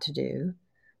forgot to do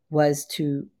was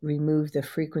to remove the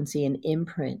frequency and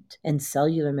imprint and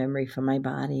cellular memory from my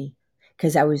body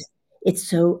because it's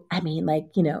so, I mean, like,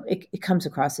 it comes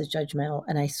across as judgmental,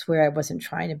 and I swear I wasn't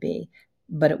trying to be,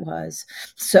 but it was.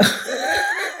 So,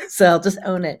 so I'll just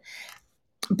own it.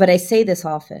 But I say this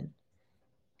often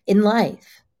in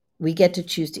life, we get to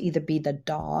choose to either be the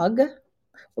dog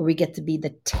or we get to be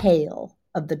the tail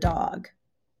of the dog,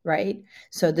 right?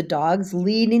 So the dog's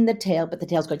leading the tail, but the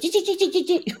tail's going, "Gee, gee, gee, gee, gee,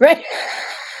 gee," right?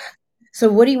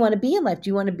 So what do you want to be in life? Do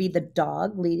you want to be the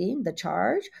dog leading the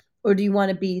charge? Or do you want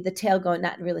to be the tail going,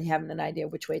 not really having an idea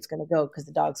which way it's going to go because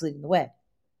the dog's leading the way?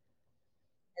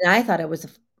 And I thought it was,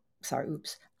 sorry,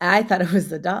 oops. I thought it was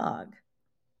the dog.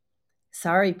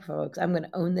 Sorry, folks. I'm going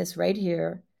to own this right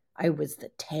here. I was the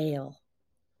tail,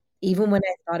 even when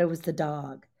I thought it was the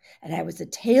dog. And I was the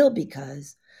tail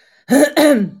because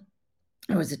I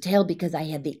was a tail because I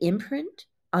had the imprint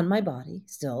on my body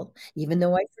still, even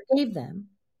though I forgave them.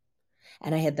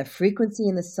 And I had the frequency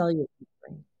and the cellular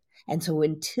memory. And so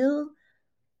until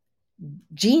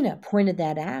Gina pointed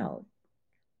that out,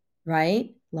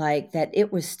 right? Like that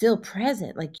it was still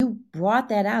present. Like you brought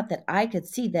that out that I could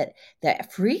see that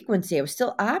frequency. I was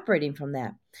still operating from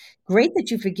that. Great that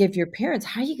you forgive your parents.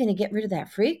 How are you going to get rid of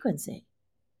that frequency?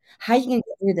 How are you going to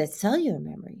get rid of that cellular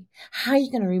memory? How are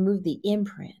you going to remove the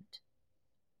imprint?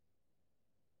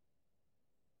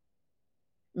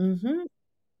 Mm-hmm.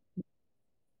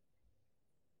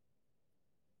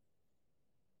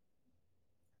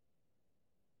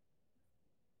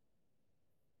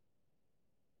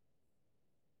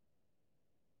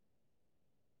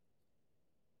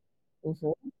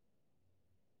 Mm-hmm.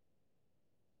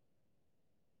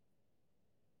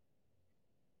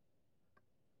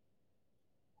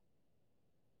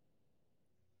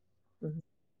 Mm-hmm.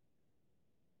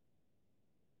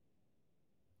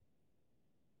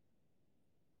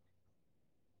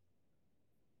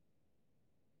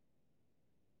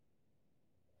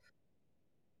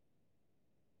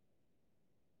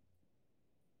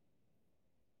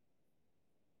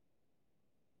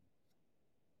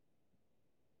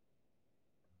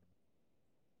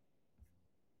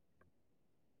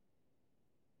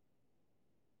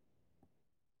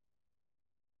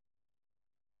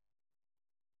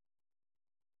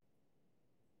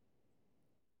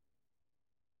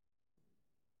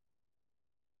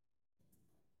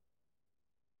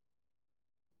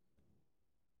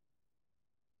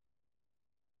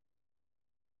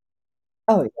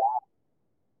 Oh,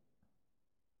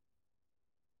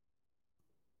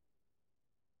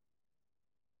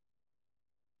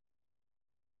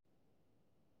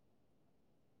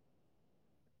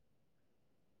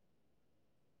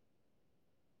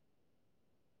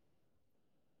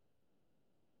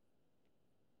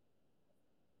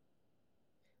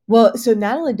 well, so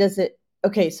not only does it,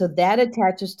 okay, so that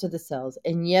attaches to the cells,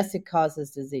 and yes, it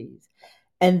causes disease.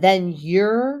 And then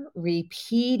you're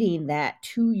repeating that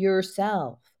to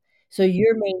yourself. So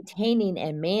you're maintaining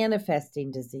and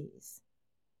manifesting disease.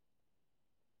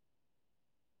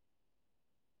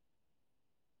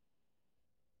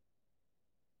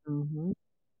 Mhm.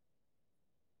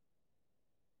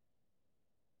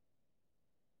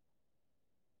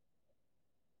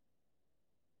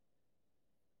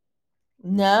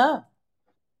 No.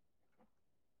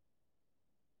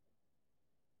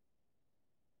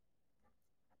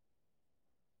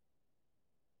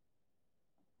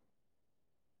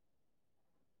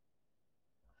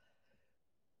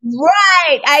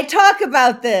 Right. I talk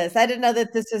about this. I didn't know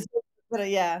that this is, but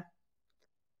yeah.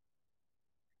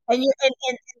 And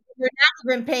you're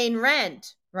not even paying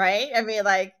rent, right? I mean,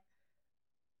 like,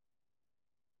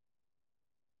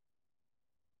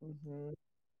 mhm.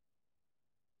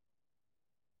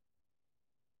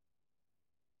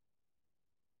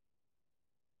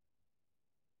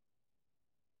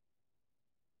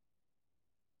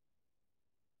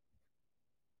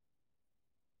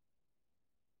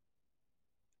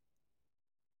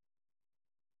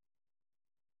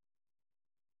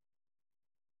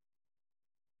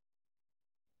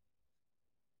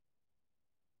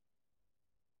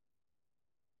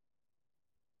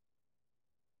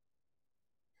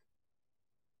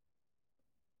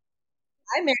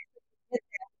 I married.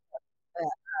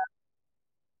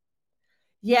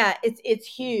 Yeah, it's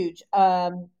huge.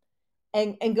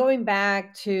 And going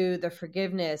back to the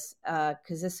forgiveness,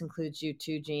 because this includes you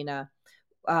too, Gina,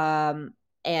 um,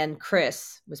 and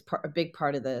Chris was a big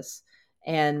part of this.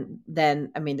 And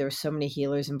then, I mean, there were so many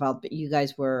healers involved, but you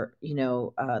guys were,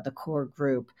 the core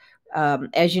group.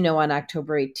 As you know, on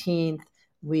October 18th,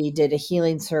 we did a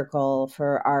healing circle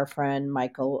for our friend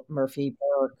Michael Murphy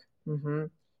Burke,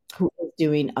 who is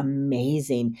doing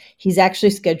amazing. He's actually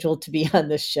scheduled to be on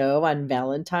the show on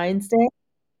Valentine's Day.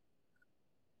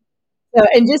 So,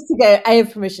 and just to get, I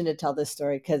have permission to tell this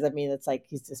story because I mean, it's like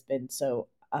he's just been so,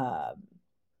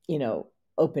 you know,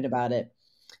 open about it.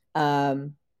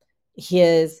 Um,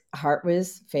 his heart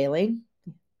was failing,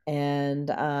 and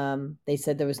they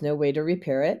said there was no way to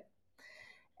repair it.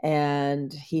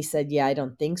 And he said, "Yeah, I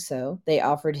don't think so." They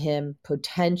offered him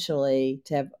potentially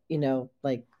to have,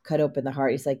 like cut open the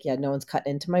heart. He's like, "Yeah, no one's cut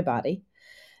into my body."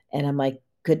 And I'm like,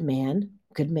 good man,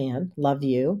 love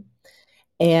you.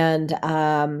 And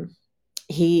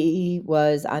he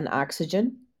was on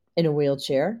oxygen in a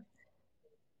wheelchair,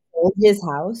 sold his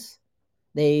house.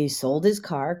 They sold his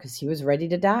car because he was ready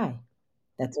to die.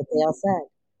 That's what they all said.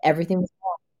 Everything was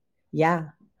yeah.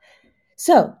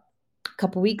 So, a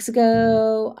couple weeks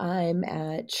ago, I'm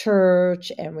at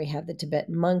church and we have the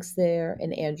Tibetan monks there,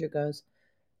 and Andrew goes,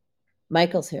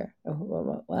 "Michael's here."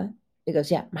 Oh, what? He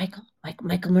goes, "Yeah,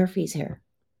 Michael Murphy's here.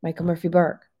 Michael Murphy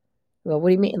Burke." Well, what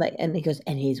do you mean? Like, and he goes,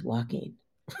 "And he's walking."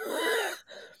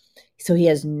 So he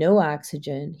has no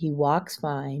oxygen. He walks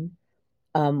fine.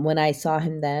 When I saw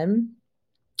him then,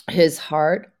 his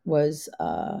heart was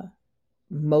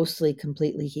mostly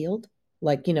completely healed.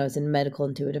 Like, as in medical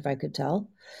intuitive, I could tell.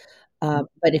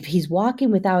 But if he's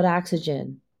walking without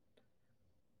oxygen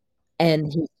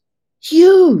and he's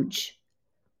huge,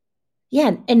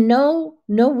 yeah, and no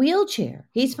wheelchair,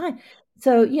 he's fine.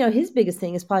 So, his biggest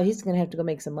thing is probably he's gonna have to go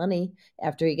make some money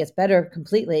after he gets better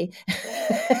completely,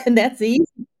 and that's the easy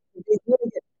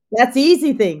that's the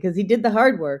easy thing because he did the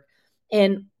hard work.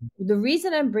 And the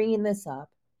reason I'm bringing this up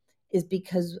is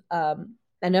because,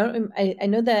 I know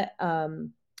that,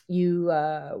 you,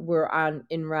 were on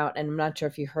en route, and I'm not sure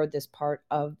if you heard this part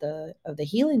of the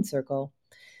healing circle,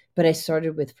 but I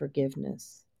started with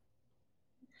forgiveness.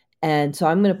 And so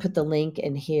I'm gonna put the link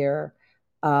in here,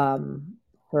 um,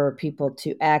 for people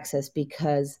to access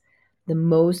because the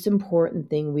most important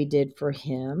thing we did for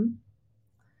him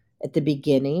at the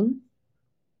beginning,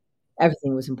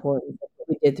 everything was important, but what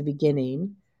we did at the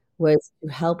beginning was to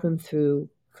help him through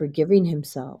forgiving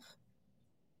himself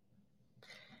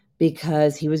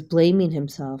because he was blaming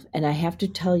himself. And I have to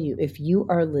tell you, if you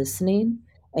are listening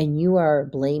and you are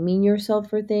blaming yourself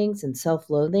for things and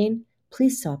self-loathing,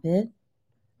 please stop it.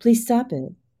 Please stop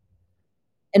it.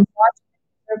 And watch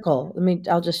the circle.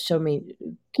 I'll just show me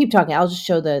keep talking. I'll just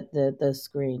show the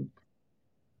screen.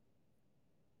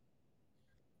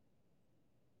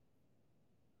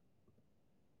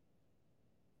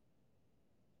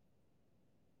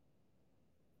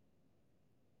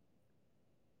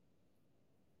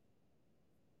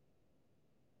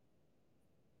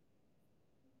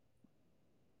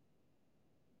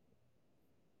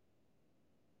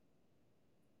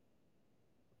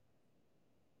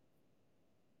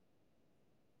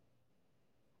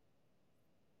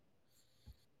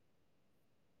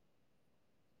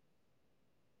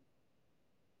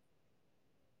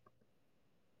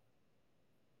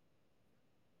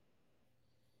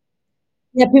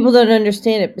 Yeah, people don't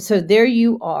understand it. So there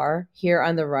you are here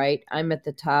on the right. I'm at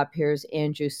the top. Here's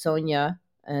Andrew, Sonia,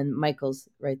 and Michael's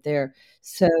right there.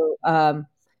 So,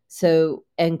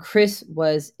 and Chris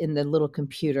was in the little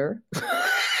computer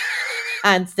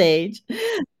on stage.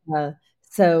 Uh,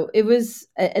 so it was,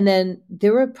 and then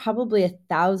there were probably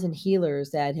 1,000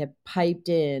 healers that had piped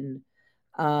in,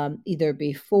 either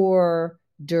before,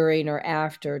 during, or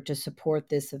after to support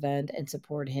this event and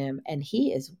support him. And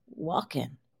he is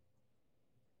walking.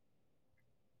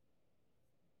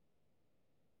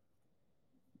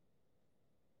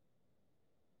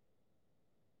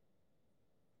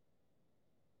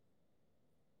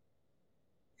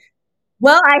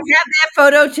 Well, I have that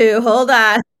photo too. Hold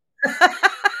on.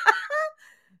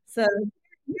 So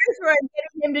here's where I'm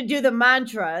getting him to do the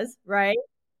mantras, right?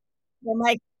 I'm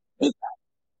like,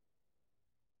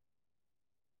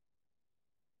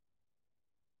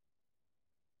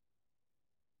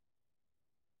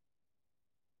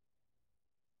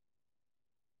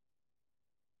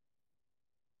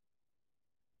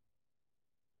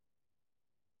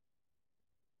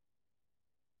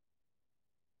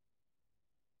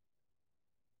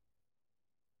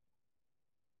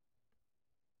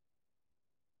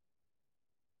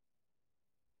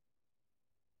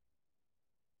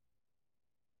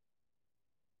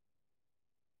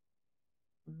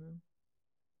 Mhm.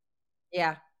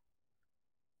 Yeah.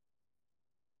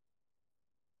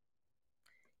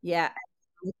 Yeah.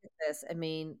 Look at this. I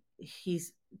mean,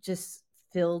 he's just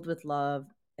filled with love.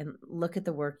 And look at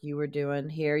the work you were doing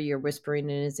here. You're whispering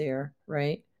in his ear,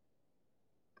 right?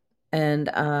 And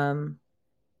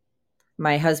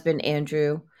my husband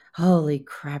Andrew, holy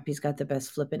crap, he's got the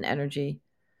best flippin' energy.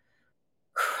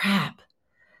 Crap.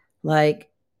 Like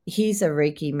he's a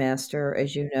Reiki master,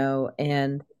 as you know,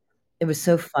 and it was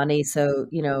so funny. So,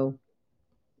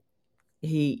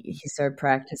 he started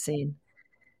practicing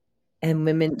and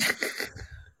women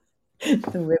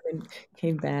the women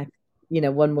came back.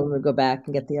 One woman would go back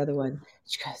and get the other one.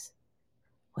 She goes,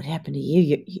 "What happened to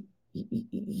you?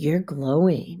 You're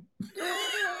glowing."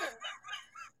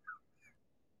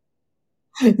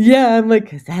 Yeah, I'm like,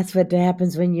 "'Cause that's what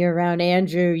happens when you're around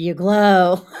Andrew, you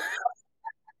glow."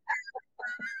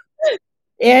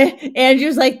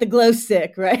 Andrew's like the glow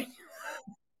stick, right?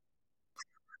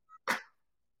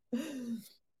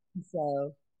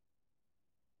 So,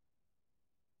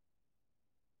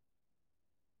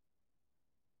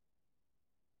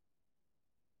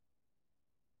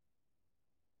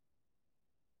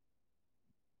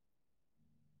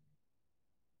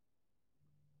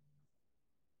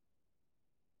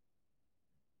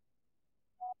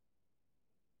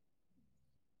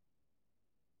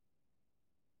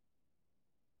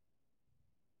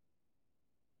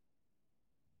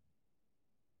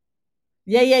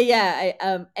 yeah, yeah, yeah.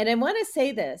 And I wanna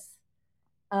say this,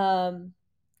 um,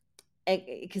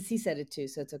 because he said it too,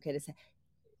 so it's okay to say.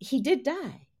 He did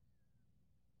die.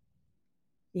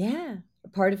 Yeah, a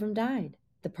part of him died.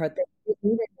 The part that he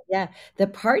didn't need it, yeah, the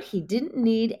part he didn't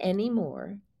need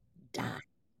anymore died.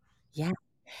 Yeah,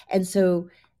 and so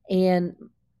and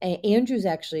Andrew's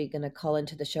actually gonna call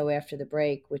into the show after the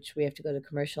break, which we have to go to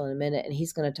commercial in a minute, and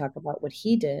he's gonna talk about what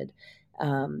he did,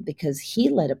 because he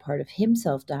let a part of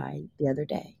himself die the other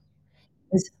day.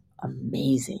 It was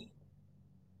amazing.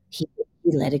 He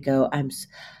he let it go.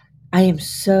 I am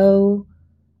so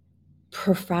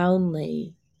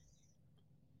profoundly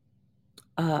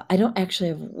I don't actually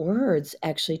have words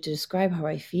actually to describe how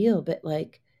I feel, but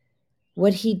like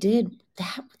what he did,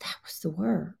 that was the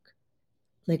work.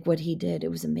 Like what he did,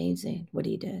 it was amazing what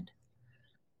he did.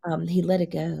 He let it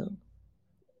go,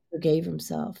 forgave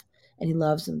himself, and he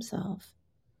loves himself.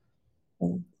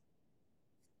 Mm.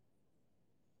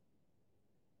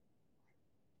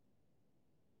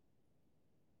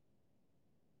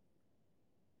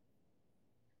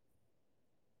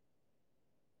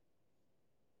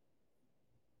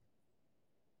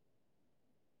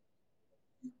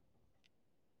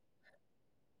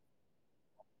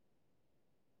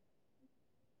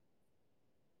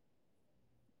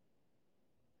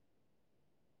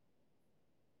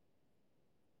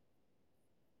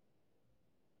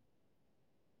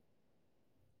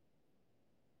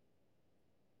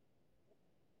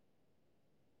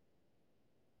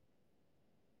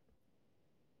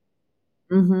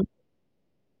 Mhm.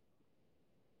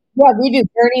 Yeah, we do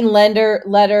burning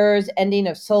letters, ending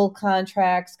of soul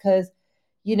contracts, because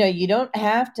you don't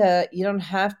have to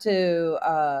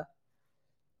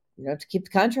keep the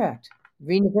contract.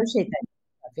 Renegotiate that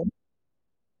stuff, yeah.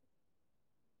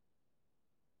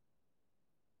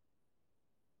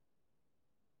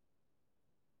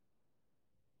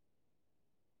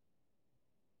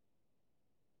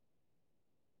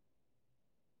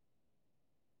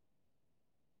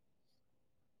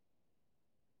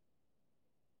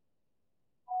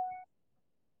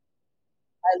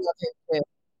 I love him too.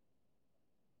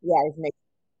 Yeah, he's amazing.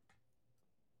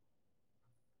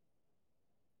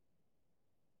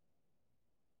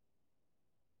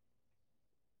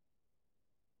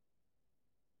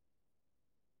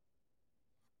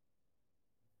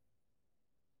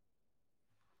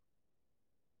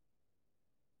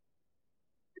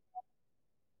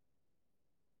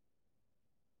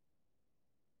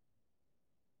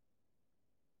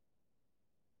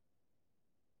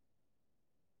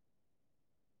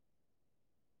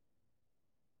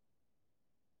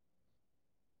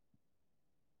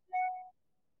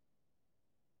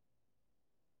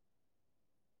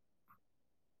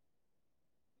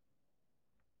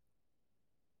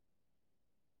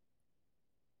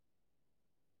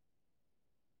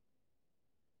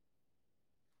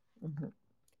 Mhm.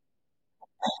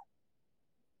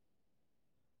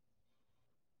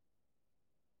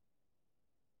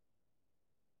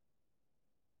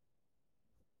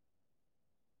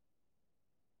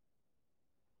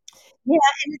 Yeah,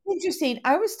 and it's interesting.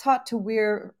 I was taught to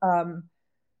wear, um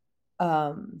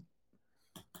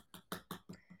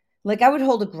like, I would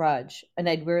hold a grudge, and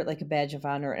I'd wear it like a badge of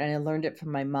honor, and I learned it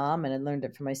from my mom, and I learned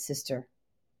it from my sister,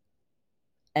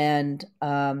 and,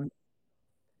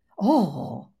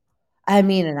 Oh, I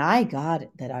mean, and I got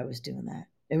it that I was doing that.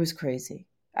 It was crazy.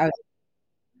 I was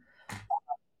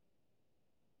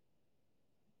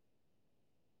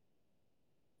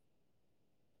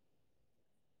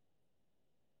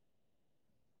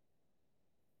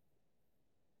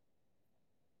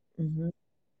mhm.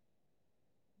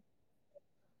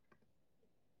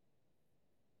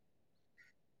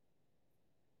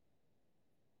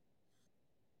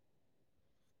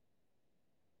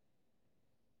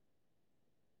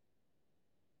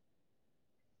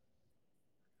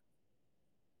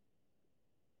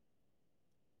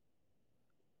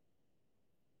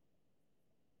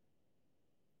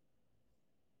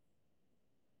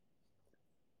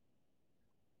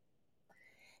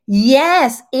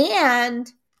 Yes,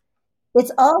 and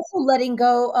it's also letting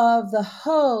go of the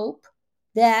hope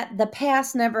that the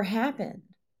past never happened.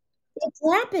 It's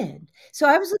happened. So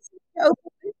I was listening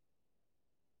to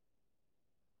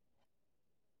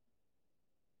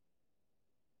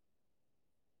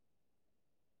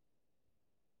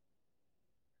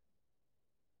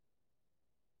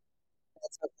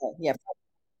That's okay. Yeah,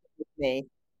 with me.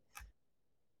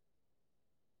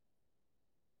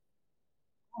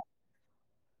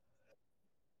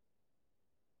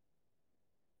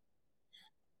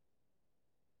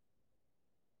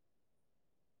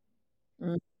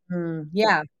 Mhm.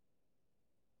 Yeah.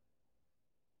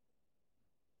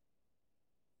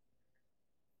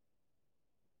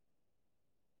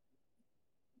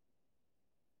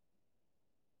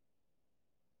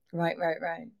 Right, right,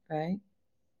 right, right.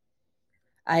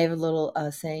 I have a little,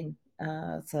 saying,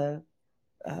 it's a,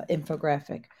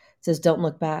 infographic. It says, "Don't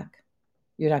look back.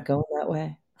 You're not going that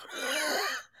way."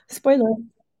 Spoiler.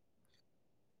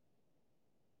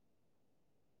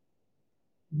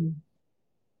 Mhm.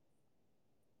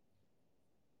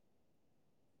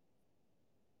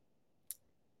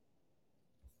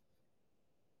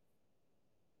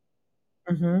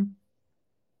 Mhm.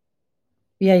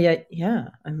 Yeah, yeah, yeah.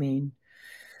 I mean,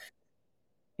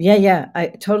 yeah, yeah. I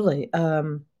totally.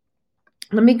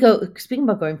 Let me go. Speaking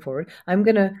about going forward, I'm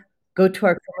gonna go to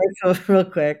our commercial real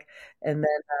quick, and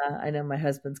then I know my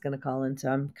husband's gonna call in, so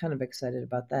I'm kind of excited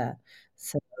about that.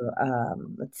 So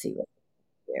let's see what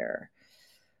here.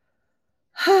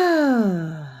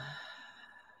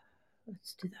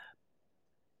 Let's do that.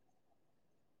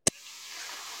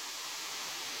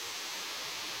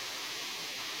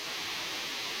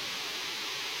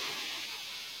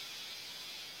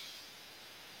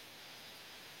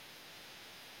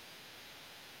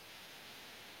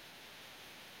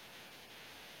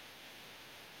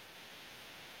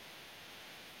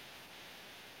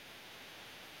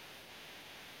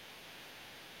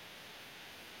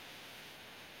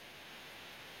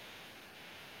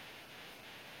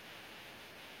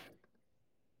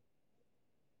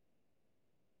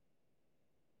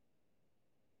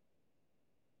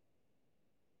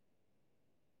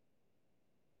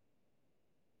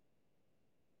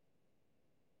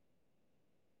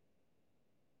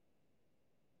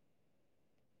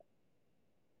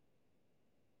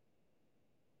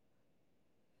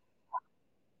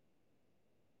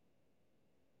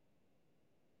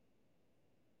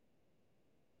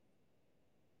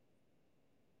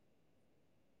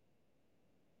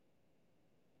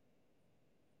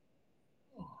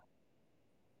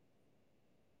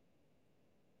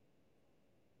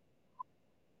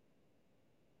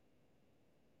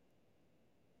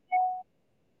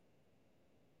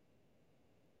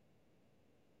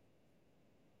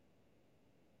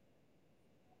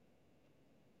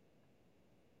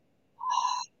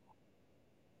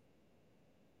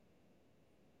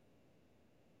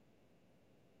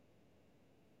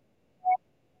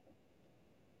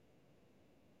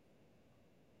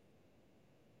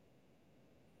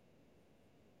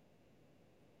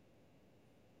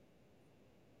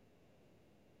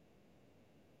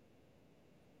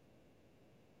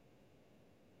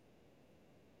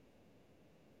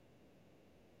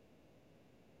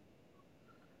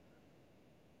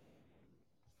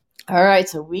 All right,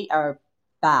 so we are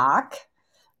back.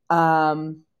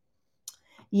 Um,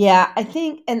 yeah, I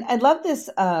think, and I love this.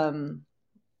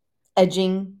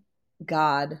 Edging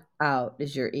God out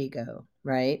is your ego,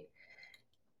 right?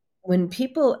 When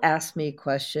people ask me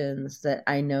questions that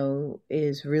I know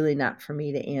is really not for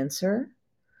me to answer,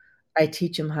 I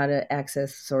teach them how to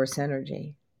access source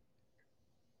energy,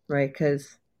 right?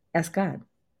 Because ask God.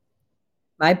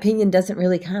 My opinion doesn't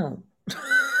really count.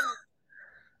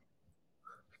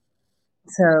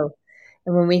 So,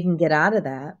 and when we can get out of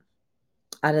that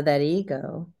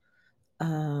ego,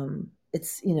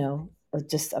 it's,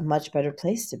 just a much better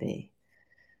place to be.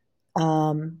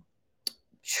 Um,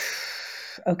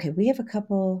 okay, we have a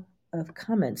couple. of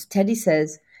comments. Teddy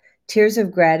says, "Tears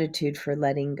of gratitude for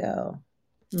letting go."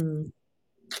 Hmm,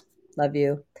 love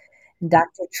you.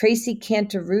 Dr. Tracy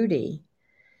Cantaruti,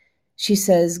 she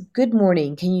says, "Good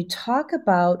morning. Can you talk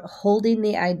about holding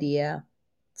the idea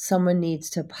someone needs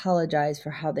to apologize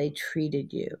for how they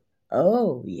treated you?"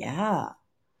 Oh, yeah.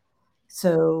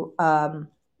 So,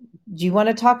 do you want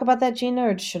to talk about that, Gina,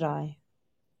 or should I?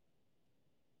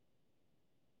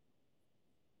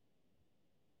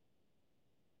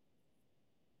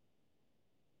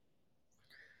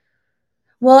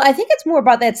 Well, I think it's more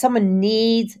about that someone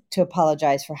needs to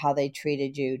apologize for how they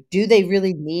treated you. Do they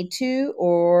really need to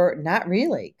or not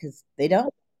really? Because they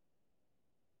don't.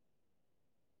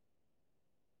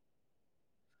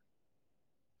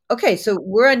 Okay, so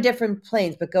we're on different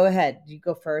planes, but go ahead. You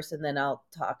go first and then I'll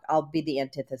talk. I'll be the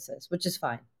antithesis, which is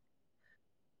fine.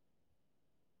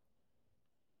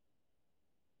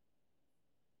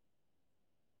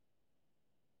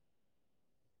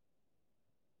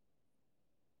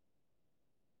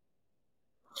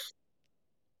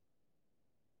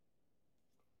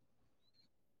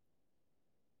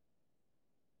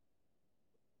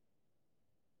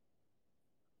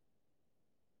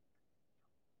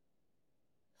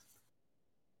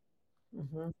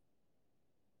 Mhm.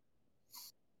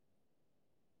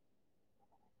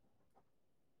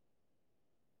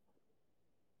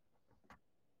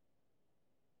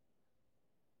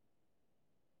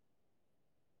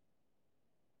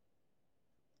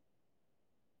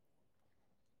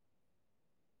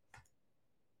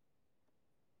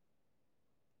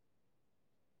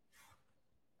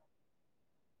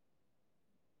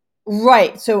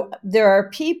 Right. So there are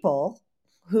people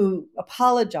who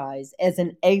apologize as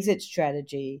an exit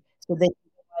strategy so they can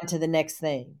go on to the next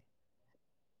thing,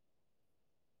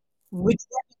 which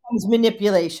then becomes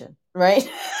manipulation, right?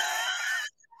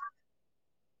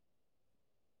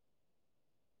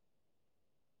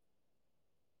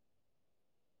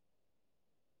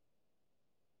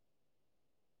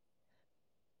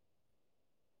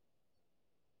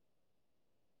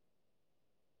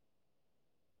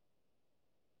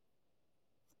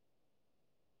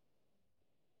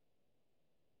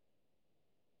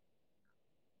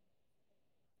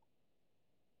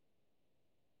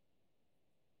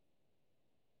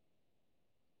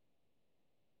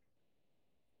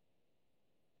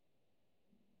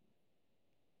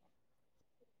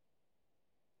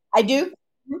 I do.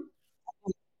 Mhm.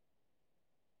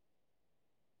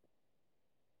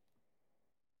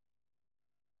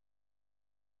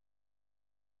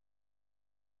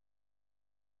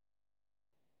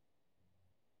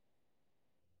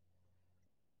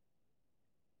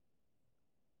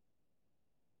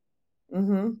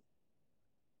 Mhm.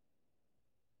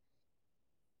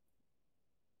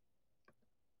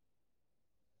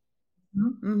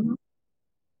 Mhm.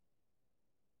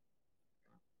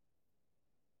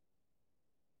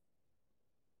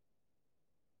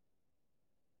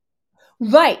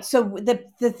 Right. So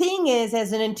the thing is,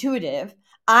 as an intuitive,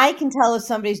 I can tell if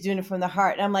somebody's doing it from the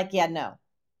heart, and I'm like, yeah, no.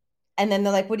 And then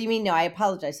they're like, "What do you mean? No, I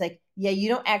apologize." Like, yeah, you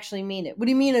don't actually mean it. What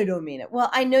do you mean I don't mean it? Well,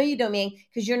 I know you don't mean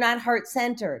because you're not heart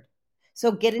centered.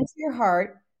 So get into your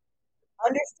heart,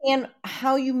 understand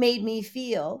how you made me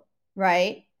feel,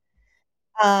 right?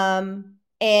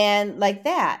 And like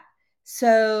that.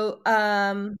 So,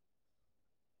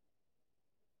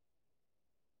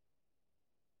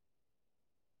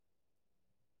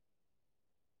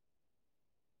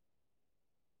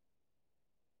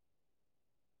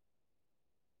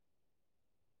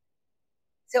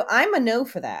 so I'm a no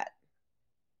for that.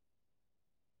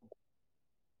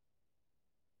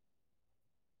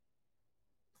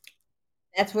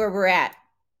 That's where we're at.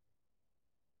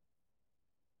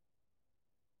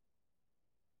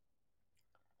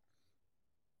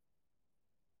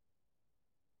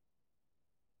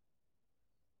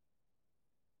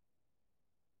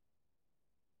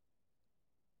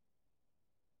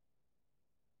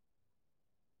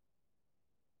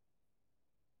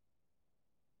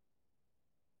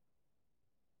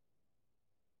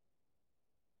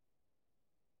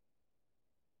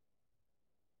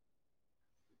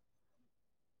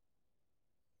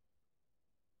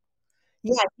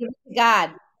 Yeah, give it to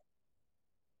God.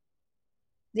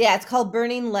 Yeah, it's called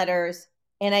Burning Letters,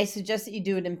 and I suggest that you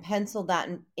do it in pencil, not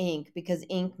in ink, because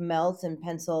ink melts and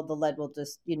pencil, the lead will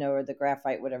just, or the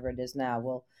graphite, whatever it is now,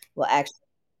 will actually.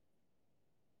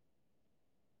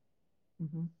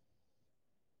 Mhm.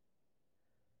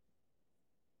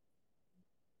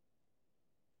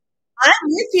 I'm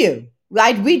with you.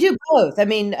 We do both. I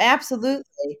mean,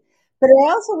 absolutely. But I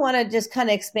also want to just kind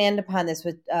of expand upon this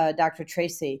with Dr.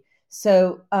 Tracy.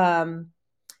 So,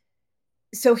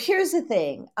 so here's the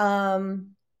thing.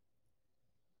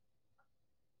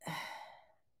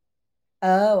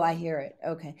 Oh, I hear it.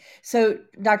 Okay. So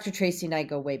Dr. Tracy and I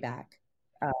go way back.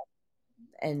 Uh,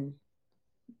 and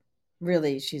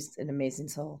really, she's an amazing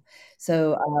soul.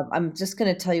 So I'm just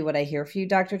going to tell you what I hear for you,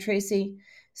 Dr. Tracy.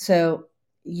 So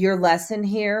your lesson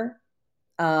here,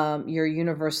 your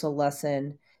universal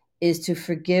lesson, is to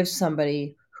forgive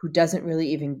somebody who doesn't really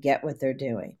even get what they're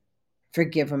doing.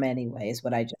 Forgive them anyway, is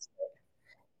what I just.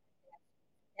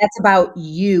 That's about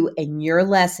you and your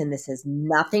lesson. This has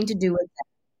nothing to do with that.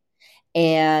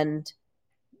 And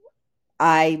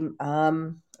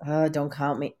don't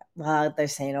count me. Well, they're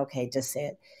saying, okay, just say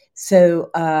it. So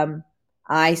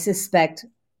I suspect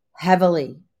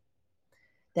heavily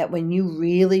that when you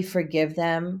really forgive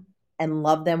them and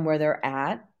love them where they're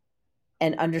at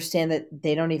and understand that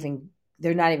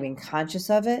they're not even conscious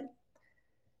of it,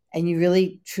 and you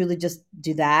really truly just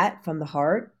do that from the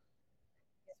heart,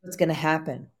 what's going to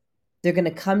happen? They're going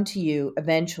to come to you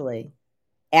eventually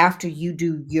after you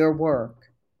do your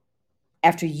work.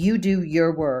 After you do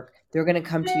your work, they're going to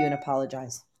come to you and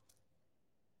apologize.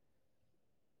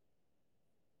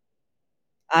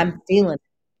 I'm feeling.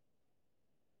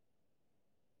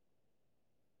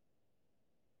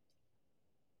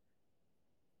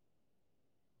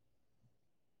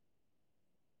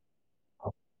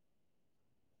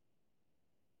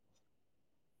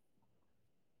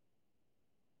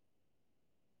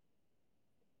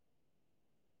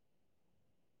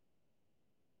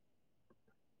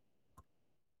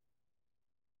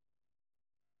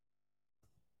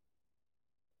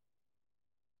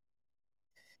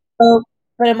 Oh,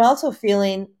 but I'm also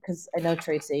feeling, because I know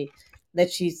Tracy, that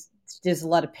there's a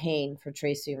lot of pain for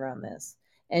Tracy around this.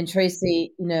 And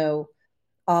Tracy,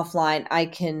 offline, I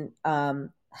can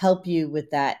help you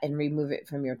with that and remove it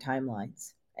from your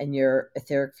timelines and your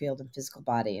etheric field and physical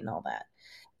body and all that.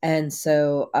 And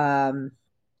so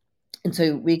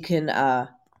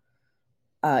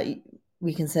uh,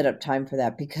 we can set up time for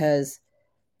that, because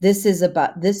this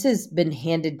has been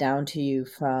handed down to you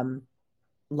from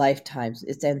lifetimes.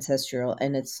 It's ancestral,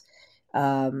 and it's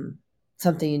um,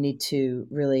 something you need to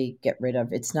really get rid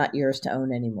of. It's not yours to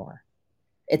own anymore.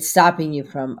 It's stopping you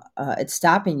from.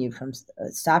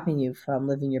 Stopping you from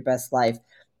living your best life,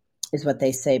 is what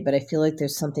they say. But I feel like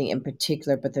there's something in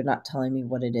particular, but they're not telling me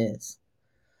what it is.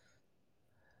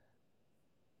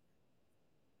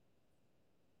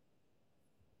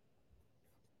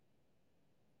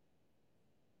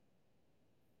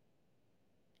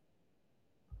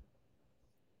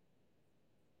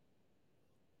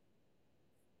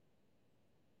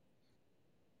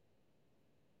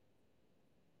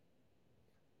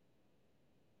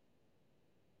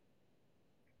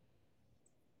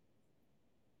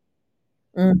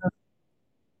 Mhm.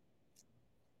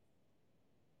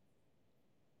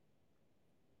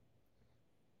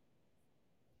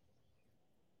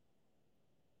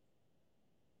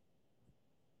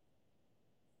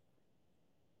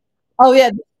 Oh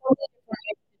yeah,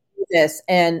 this,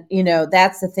 and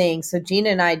that's the thing. So Gina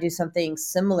and I do something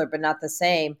similar, but not the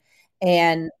same.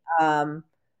 And um,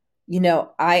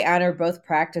 I honor both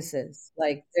practices.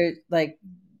 Like there's like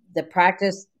the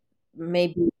practice may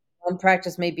be one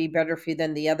practice may be better for you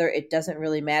than the other. It doesn't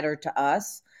really matter to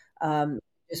us.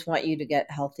 Just want you to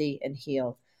get healthy and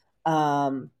healed.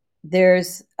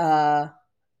 There's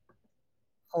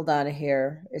hold on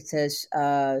here. It says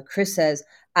Chris says,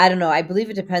 I don't know. I believe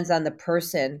it depends on the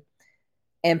person,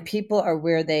 and people are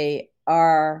where they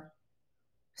are.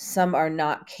 Some are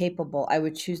not capable. I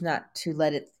would choose not to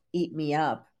let it eat me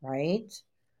up, right?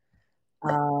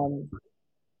 Um,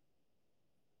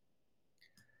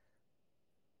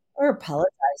 or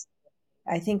apologize.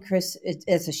 I think Chris,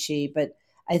 it's a she, but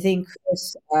I think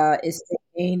Chris is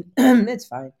thinking it's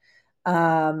fine.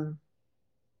 Um,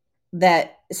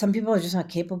 that some people are just not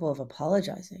capable of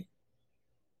apologizing.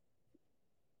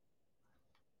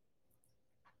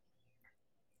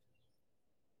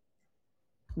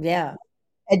 Yeah.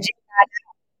 And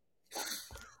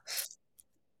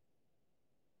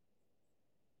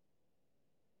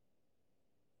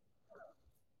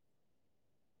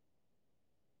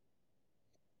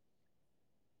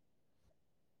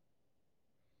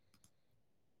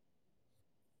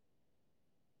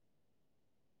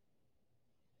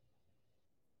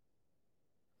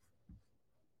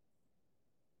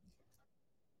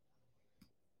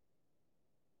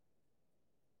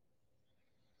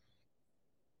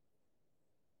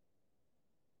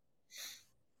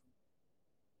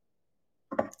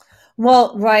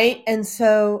well, right. And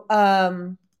so, uh,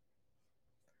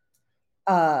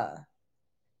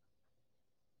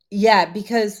 yeah,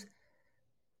 because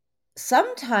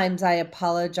sometimes I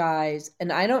apologize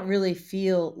and I don't really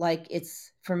feel like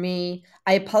it's for me.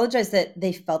 I apologize that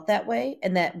they felt that way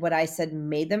and that what I said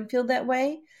made them feel that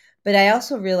way. But I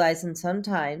also realize, and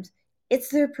sometimes it's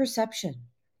their perception,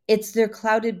 it's their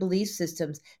clouded belief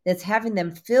systems that's having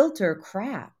them filter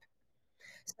crap.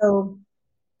 So,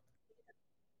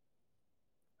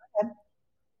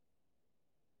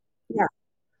 yeah.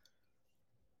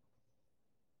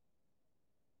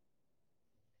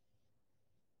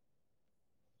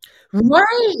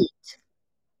 Right.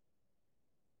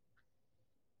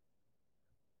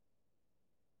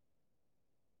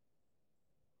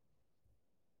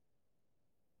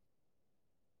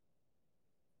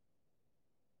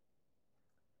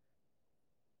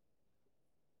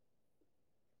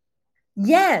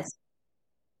 Yes.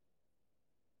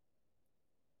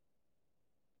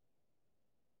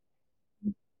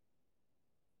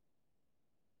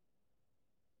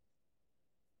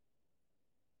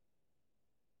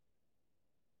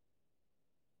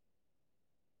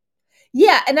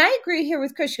 Yeah, and I agree here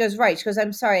with Chris. She goes, "Right." She goes,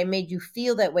 "I'm sorry I made you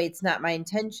feel that way. It's not my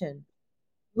intention."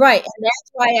 Right, and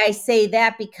that's why I say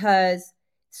that because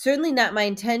certainly not my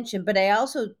intention, but I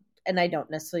also and I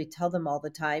don't necessarily tell them all the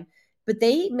time, but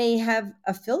they may have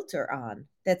a filter on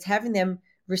that's having them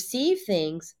receive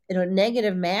things in a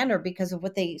negative manner because of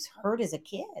what they heard as a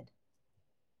kid.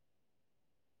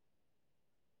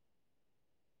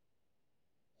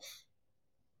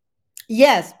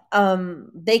 Yes,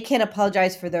 they can't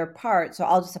apologize for their part, so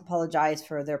I'll just apologize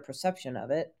for their perception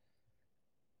of it.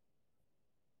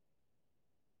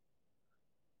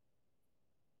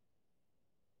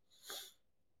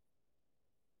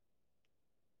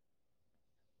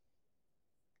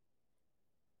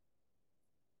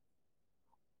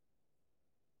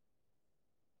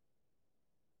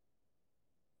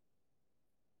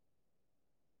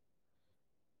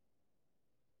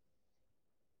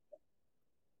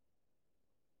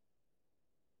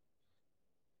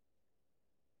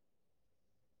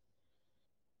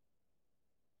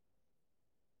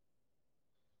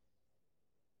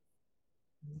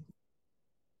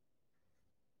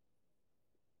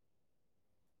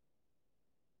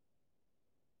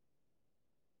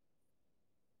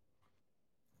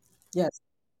 Yes.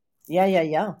 Yeah, yeah,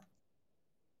 yeah.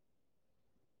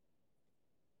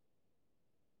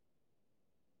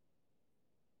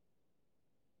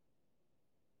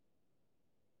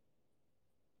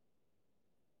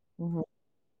 Mhm.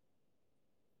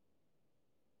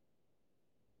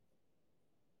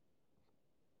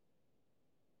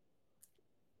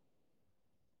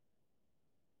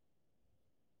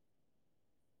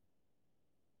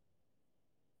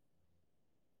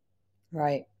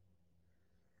 Right.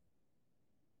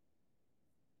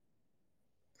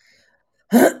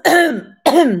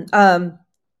 um,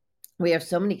 we have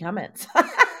so many comments.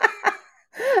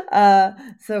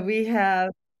 So we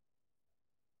have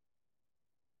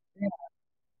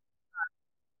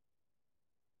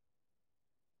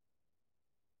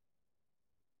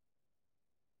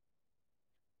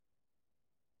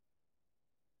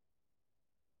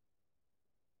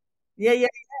yeah, yeah,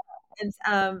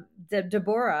 and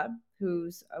Deborah,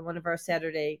 who's one of our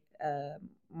Saturday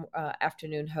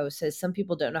afternoon hosts, says some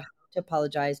people don't know how to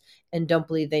apologize and don't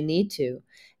believe they need to,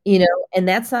 and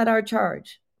that's not our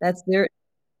charge. That's their.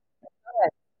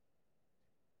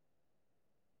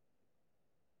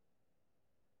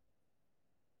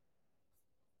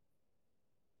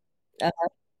 Uh,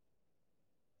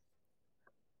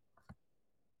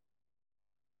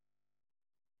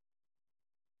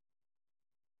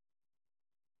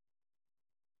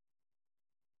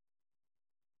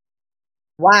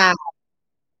 wow.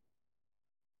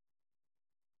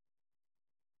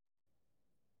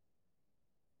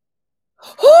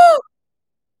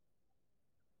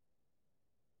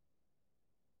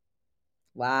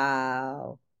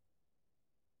 Wow.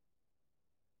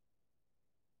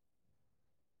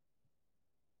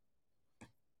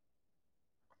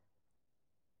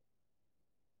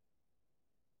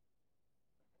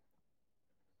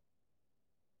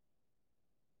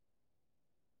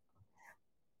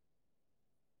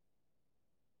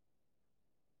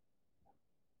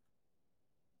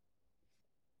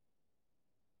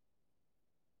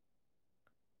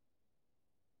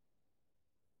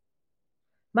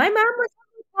 My mom was on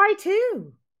the fly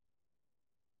too.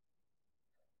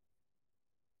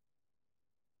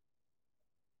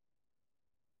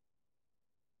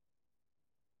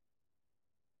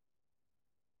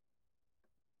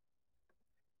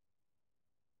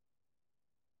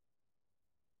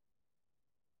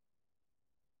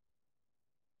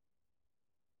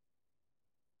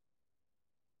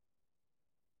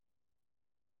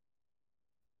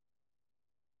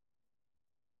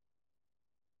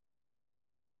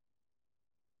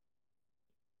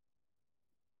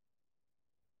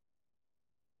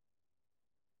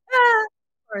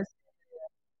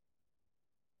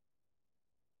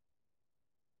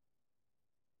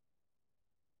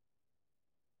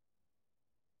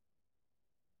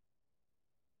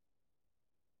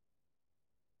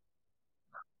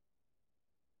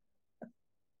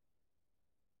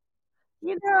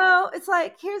 It's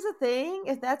like, here's the thing.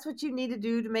 If that's what you need to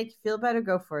do to make you feel better,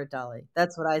 go for it, Dolly.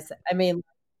 That's what I say. I mean,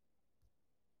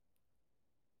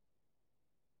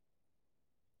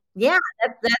 yeah,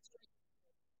 that's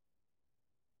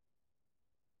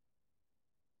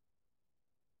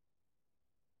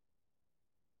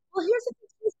well, here's the thing.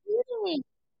 She's hurting.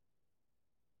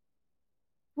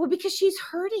 Well, because she's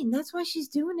hurting. That's why she's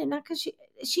doing it, not because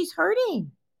she's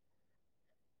hurting.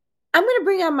 I'm gonna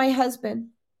bring on my husband.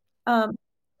 Um,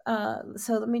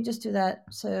 so let me just do that.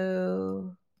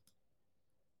 So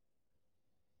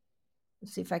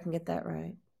let's see if I can get that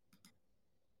right.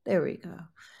 There we go.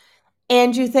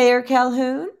 Andrew Thayer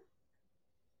Calhoun,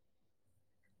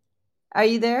 are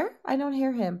you there? I don't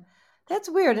hear him. That's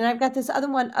weird. And I've got this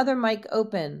other mic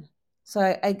open. So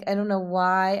I don't know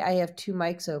why I have two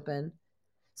mics open.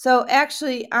 So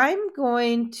actually, I'm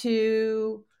going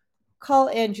to call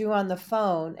Andrew on the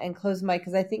phone and close mic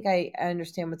because I think I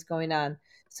understand what's going on.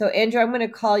 So Andrew, I'm going to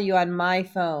call you on my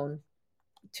phone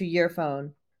to your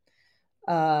phone.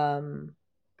 Um,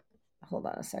 hold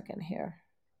on a second here.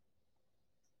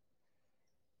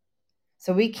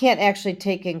 So we can't actually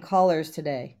take in callers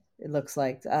today. It looks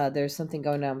like there's something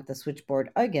going on with the switchboard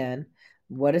again.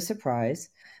 What a surprise!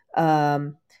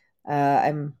 Um,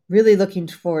 I'm really looking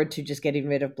forward to just getting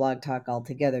rid of Blog Talk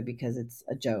altogether because it's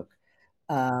a joke.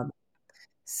 Um,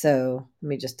 so let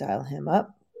me just dial him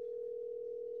up.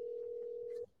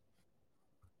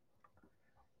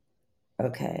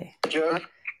 Okay.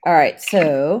 All right.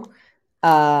 So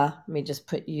let me just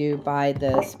put you by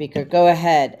the speaker. Go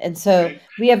ahead. And so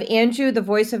we have Andrew, the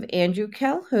voice of Andrew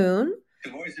Calhoun.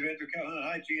 The voice of Andrew Calhoun.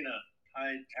 Hi, Gina.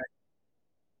 Hi.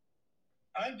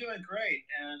 I'm doing great,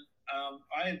 and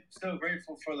I'm so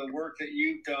grateful for the work that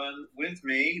you've done with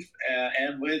me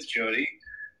and with Jody.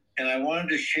 And I wanted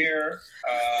to share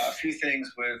a few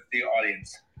things with the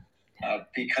audience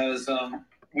because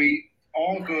we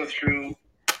all go through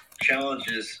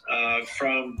challenges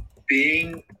from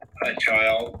being a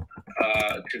child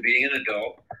to being an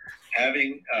adult,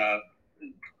 having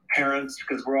parents,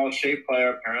 because we're all shaped by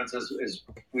our parents, as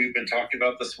we've been talking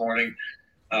about this morning.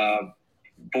 Uh,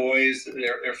 Boys,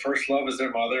 their first love is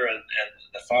their mother, and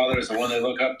the father is the one they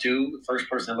look up to, the first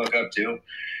person they look up to.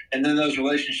 And then those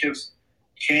relationships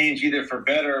change either for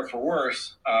better or for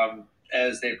worse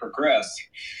as they progress.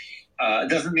 It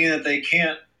doesn't mean that they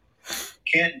can't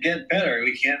get better.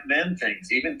 We can't mend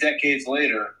things, even decades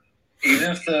later.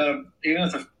 Even if the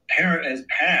parent has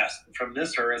passed from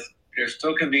this earth, there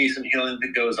still can be some healing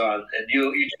that goes on, and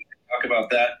you talk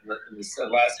about that in this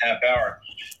last half hour.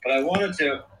 But I wanted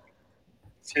to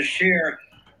share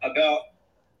about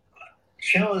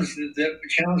challenges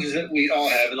that we all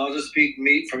have, and I'll just speak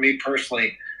for me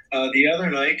personally. The other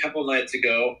night, a couple of nights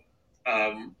ago,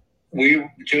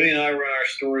 Jody and I were in our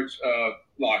storage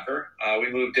locker. We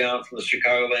moved down from the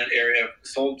Chicagoland area,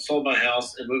 sold my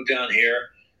house, and moved down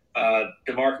here.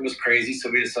 The market was crazy, so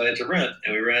we decided to rent,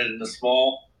 and we rented in a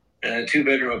small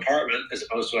 2-bedroom apartment as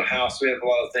opposed to a house. So we have a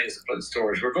lot of things to put in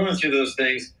storage. We're going through those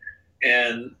things,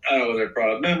 and I don't know whether it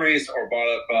brought up memories or brought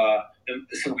up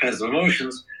some kinds of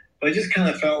emotions, but I just kind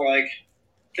of felt like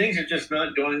things are just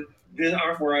not going, they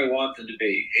aren't where I want them to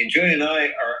be. And Jody and I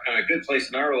are in a good place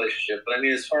in our relationship, but I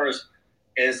mean, as far as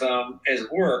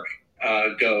work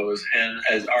goes, and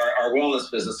as our wellness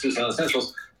business, Tucson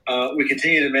Essentials, we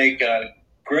continue to make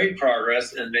great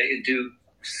progress and do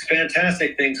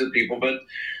fantastic things with people. But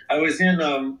I was doing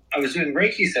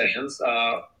Reiki sessions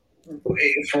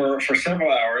for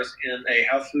several hours in a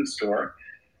health food store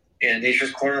in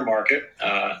Nature's Corner Market,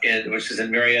 which is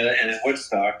in Marietta and in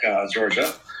Woodstock,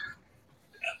 Georgia.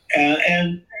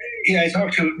 And I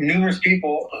talked to numerous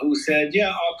people who said,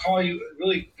 "Yeah, I'll call you.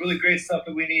 Really, really great stuff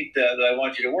that we need that I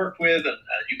want you to work with, and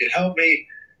you can help me."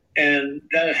 And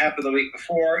that had happened the week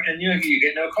before, and you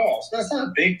get no calls. That's not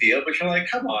a big deal, but you're like,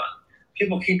 come on.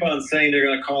 People keep on saying they're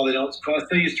going to call, they don't call.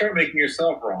 So you start making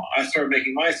yourself wrong. I start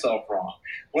making myself wrong.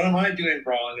 What am I doing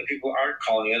wrong that people aren't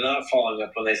calling and not following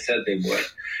up when they said they would?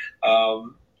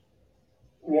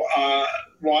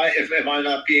 Why? Am I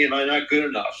not good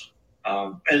enough?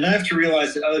 And I have to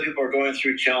realize that other people are going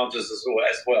through challenges as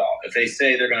well. If they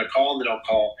say they're going to call and they don't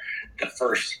call the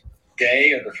first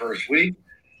day or the first week,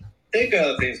 they've got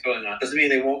other things going on. Doesn't mean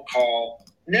they won't call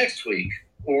next week,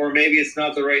 or maybe it's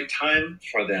not the right time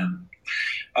for them.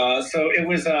 So it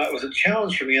was a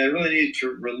challenge for me. I really needed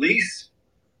to release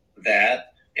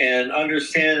that and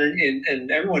understand,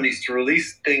 and everyone needs to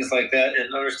release things like that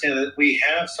and understand that we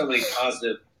have so many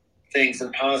positive things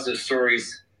and positive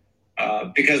stories,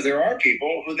 because there are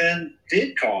people who then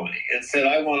did call me and said,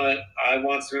 I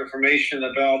want some information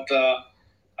about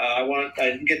I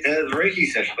didn't get to have the Reiki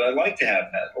session, but I'd like to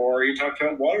have that. Or you talked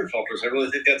about water filters. I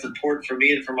really think that's important for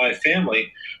me and for my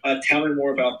family. Tell me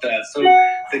more about that. So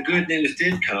the good news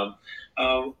did come.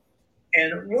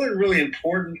 And really, really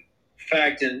important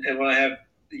fact, and when I have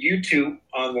you two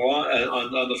on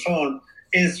the phone,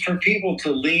 is for people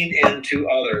to lean into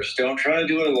others. Don't try to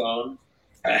do it alone.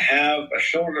 Have a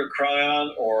shoulder to cry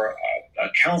on or a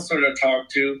counselor to talk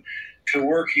to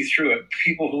work you through it.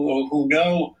 People who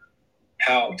know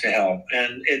how to help,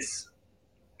 and it's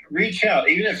reach out,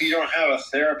 even if you don't have a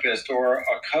therapist or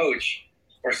a coach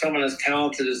or someone as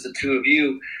talented as the two of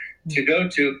you to go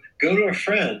to a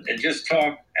friend and just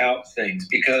talk out things,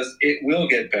 because it will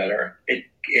get better. But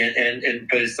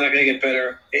it's not going to get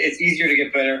better. It's easier to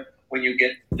get better when you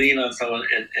lean on someone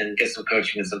and get some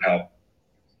coaching and some help.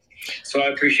 So I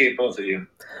appreciate both of you.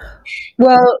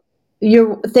 Well,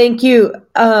 thank you.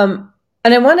 And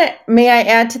may I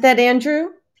add to that,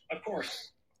 Andrew? Of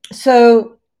course.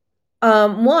 So,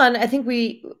 one, I think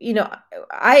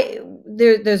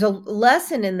there's a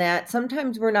lesson in that.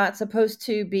 Sometimes we're not supposed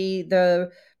to be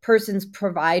the person's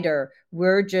provider.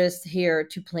 We're just here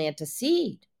to plant a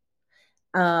seed,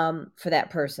 for that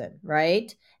person,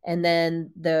 right? And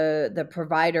then the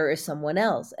provider is someone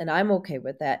else, and I'm okay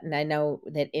with that, and I know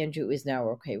that Andrew is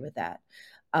now okay with that.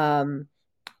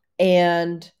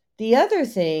 And the other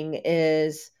thing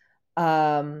is,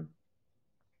 um,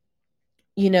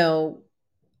 you know,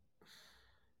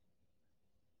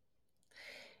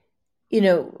 you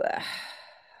know,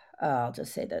 I'll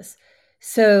just say this.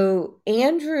 So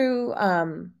Andrew,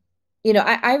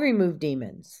 I remove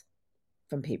demons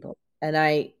from people and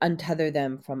I untether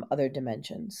them from other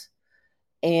dimensions.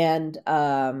 And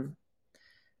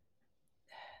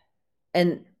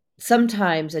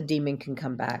sometimes a demon can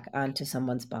come back onto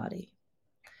someone's body.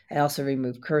 I also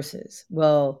remove curses.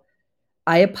 Well,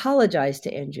 I apologized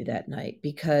to Andrew that night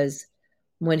because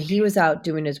when he was out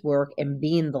doing his work and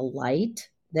being the light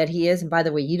that he is, and by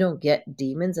the way, you don't get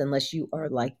demons unless you are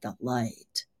like the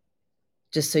light.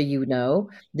 Just so you know,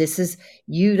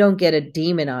 you don't get a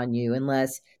demon on you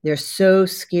unless they're so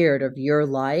scared of your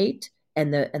light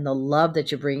and the love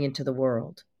that you bring into the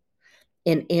world.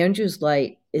 And Andrew's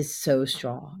light is so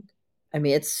strong. I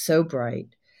mean, it's so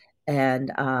bright.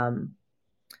 And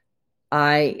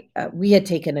we had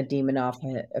taken a demon off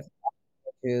of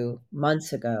Andrew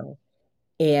months ago,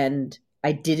 and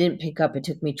I didn't pick up. It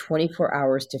took me 24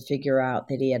 hours to figure out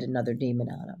that he had another demon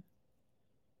on him.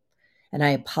 And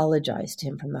I apologized to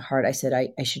him from the heart. I said,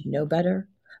 I should know better.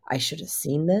 I should have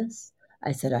seen this.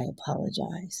 I said, I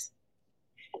apologize.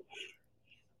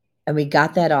 And we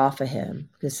got that off of him.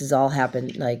 This has all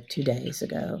happened like 2 days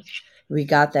ago. We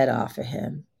got that off of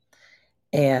him.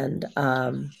 And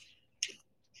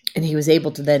he was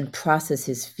able to then process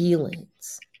his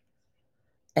feelings.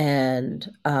 And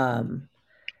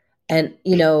and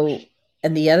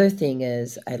the other thing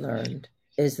is I learned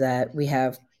is that we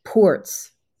have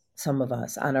ports, some of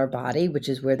us, on our body, which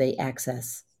is where they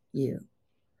access you.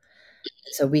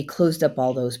 So we closed up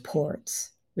all those ports,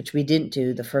 which we didn't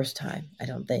do the first time, I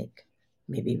don't think.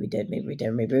 Maybe we did, maybe we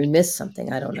didn't, maybe we missed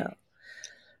something, I don't know.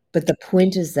 But the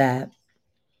point is that,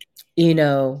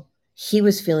 he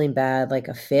was feeling bad, like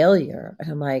a failure.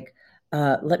 And I'm like,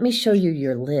 let me show you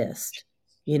your list.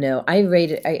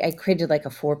 I created like a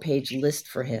 4-page list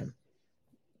for him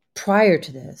prior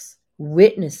to this,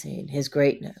 witnessing his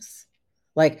greatness.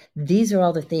 Like, these are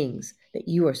all the things that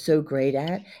you are so great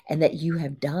at and that you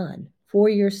have done for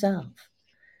yourself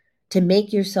to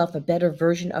make yourself a better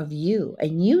version of you.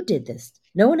 And you did this.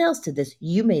 No one else did this.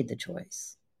 You made the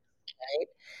choice. Right?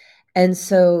 And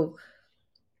so,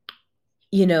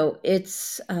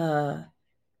 it's, Andrew,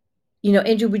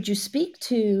 would you speak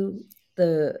to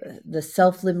the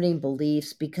self-limiting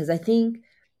beliefs? Because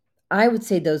I would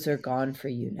say those are gone for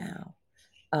you now.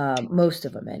 Most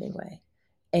of them anyway.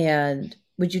 And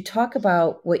would you talk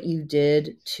about what you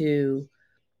did to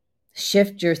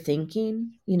shift your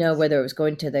thinking, whether it was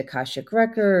going to the Akashic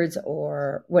Records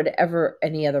or whatever,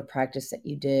 any other practice that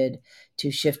you did to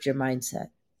shift your mindset?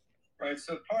 Right.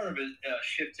 So part of it,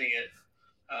 shifting it,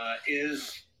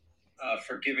 is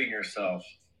forgiving yourself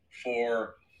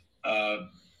for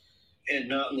and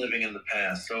not living in the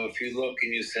past. So if you look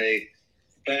and you say,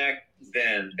 back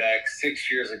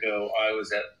 6 years ago, I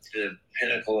was at the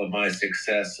pinnacle of my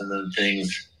success, and then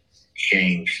things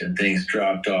changed and things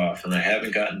dropped off, and I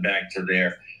haven't gotten back to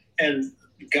there. And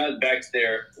gotten back to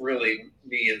there really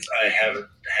means I haven't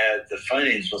had the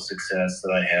financial success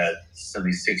that I had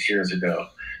 76 years ago,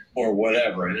 or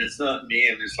whatever. And it's not me,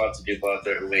 and there's lots of people out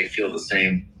there who may feel the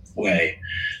same way.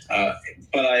 But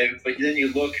then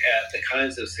you look at the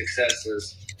kinds of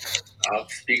successes I'll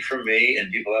speak for me,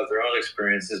 and people have their own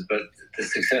experiences, but the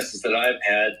successes that I've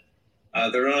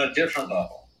had, they're on a different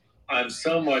level. I'm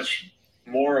so much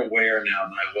more aware now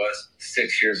than I was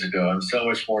 6 years ago. I'm so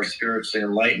much more spiritually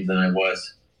enlightened than I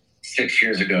was 6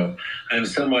 years ago. I'm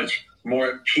so much more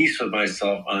at peace with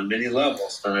myself on many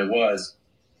levels than I was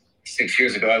 6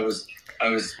 years ago. I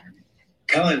was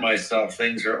telling myself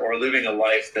things or living a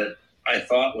life that I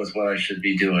thought was what I should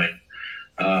be doing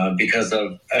because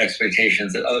of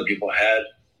expectations that other people had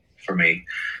for me.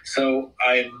 So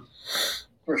I'm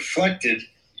reflected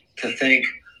to think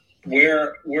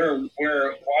why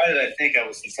did I think I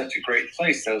was in such a great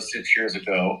place those 6 years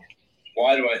ago?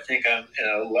 Why do I think I'm in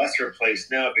a lesser place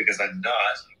now? Because I'm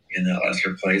not in that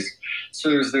lesser place. So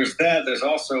there's that. There's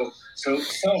also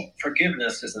self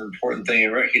forgiveness is an important thing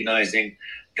in recognizing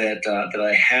that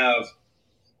I have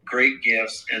great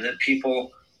gifts and that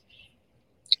people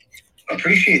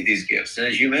appreciate these gifts. And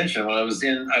as you mentioned, when I was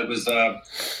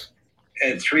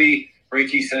at 3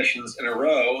 Reiki sessions in a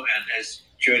row, and as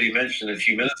Jody mentioned a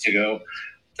few minutes ago,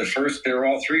 they were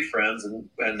all three friends,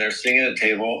 and they're sitting at a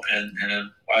table, and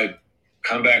I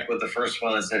come back with the first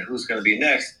one and said, "Who's going to be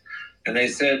next?" And they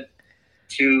said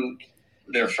to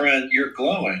their friend, "You're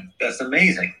glowing. That's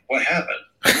amazing. What happened?"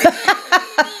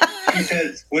 He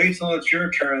said, "Wait till it's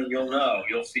your turn, and you'll know.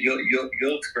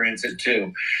 You'll experience it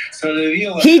too." So the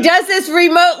real He does this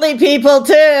remotely, people,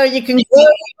 too. You can go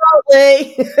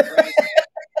remotely.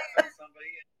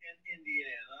 somebody in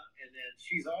Indiana, and then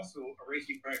she's also a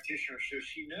Reiki practitioner, so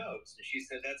she knows. And she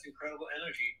said that's incredible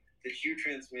energy that you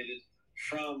transmitted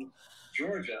from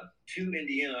Georgia to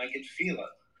Indiana. I could feel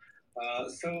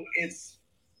it. So it's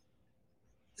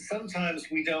sometimes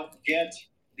we don't get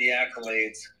the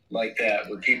accolades like that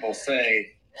when people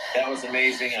say, "That was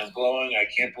amazing. I'm glowing. I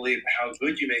can't believe how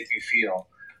good you make me feel."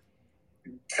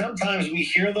 Sometimes we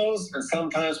hear those and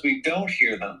sometimes we don't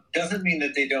hear them. Doesn't mean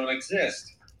that they don't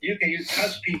exist. You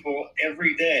touch people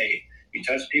every day. You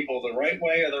touch people the right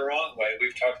way or the wrong way.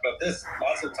 We've talked about this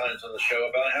lots of times on the show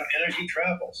about how energy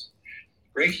travels.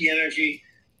 Reiki energy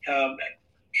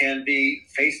can be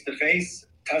face to face,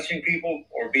 touching people,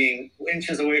 or being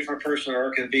inches away from a person,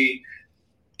 or it can be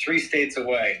 3 states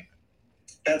away.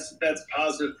 That's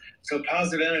positive. So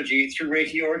positive energy through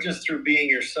Reiki or just through being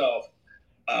yourself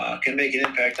can make an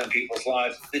impact on people's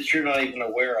lives that you're not even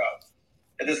aware of.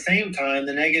 At the same time,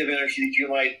 the negative energy that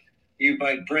you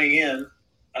might bring in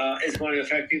is going to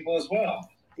affect people as well.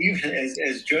 Even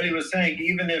as Jody was saying,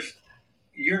 even if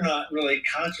you're not really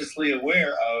consciously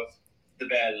aware of the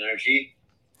bad energy,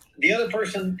 the other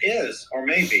person is or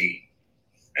may be.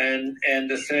 And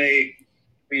to say,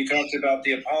 when you talked about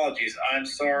the apologies, I'm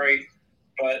sorry,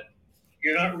 but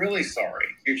you're not really sorry.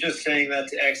 You're just saying that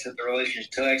to exit the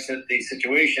relationship, to exit the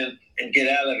situation and get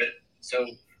out of it so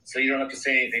you don't have to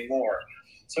say anything more.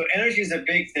 So energy is a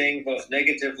big thing, both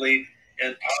negatively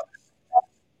and positively.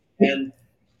 And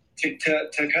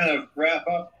to kind of wrap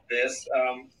up this,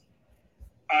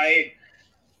 I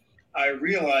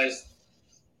realized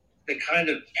the kind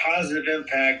of positive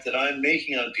impact that I'm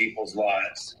making on people's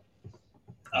lives.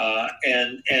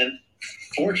 And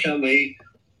fortunately,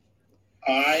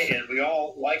 and we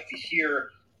all like to hear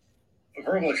a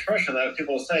verbal expression that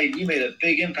people say, "You made a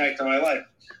big impact on my life."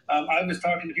 I was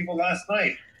talking to people last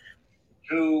night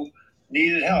who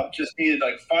needed help, just needed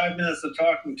like 5 minutes of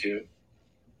talking to,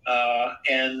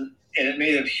 and it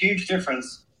made a huge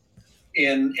difference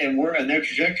in their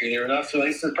trajectory. They were not feeling.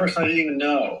 This is a person I didn't even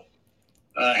know.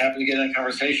 I happened to get in a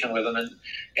conversation with him,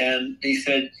 and he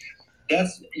said,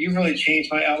 "You've really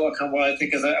changed my outlook on what I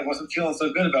think, because I wasn't feeling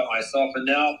so good about myself, and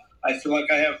now I feel like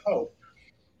I have hope."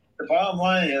 The bottom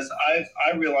line is,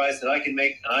 I realized that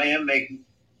I am making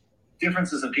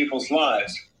differences in people's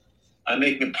lives. I'm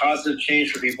making a positive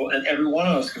change for people, and every one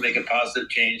of us can make a positive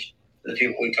change to the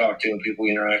people we talk to and people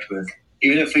we interact with.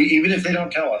 Even if they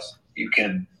don't tell us, you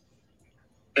can.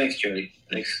 Thanks, Jody.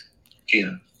 Thanks,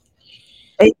 Gina.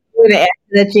 Are you going to add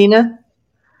to that, Gina?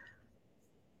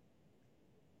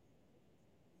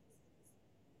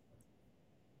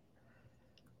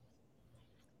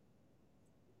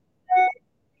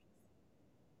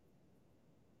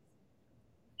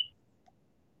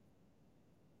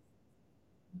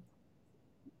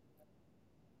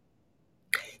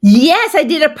 Yes, I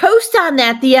did a post on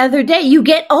that the other day. You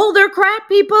get older crap,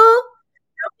 people.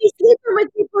 Don't be sleeping with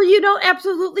people you don't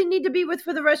absolutely need to be with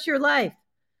for the rest of your life.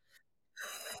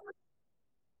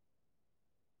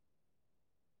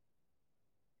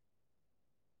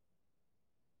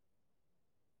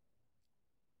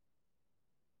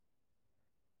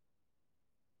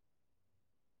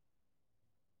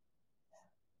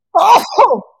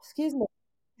 Oh, excuse me.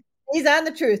 He's on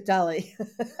the truth, Dolly.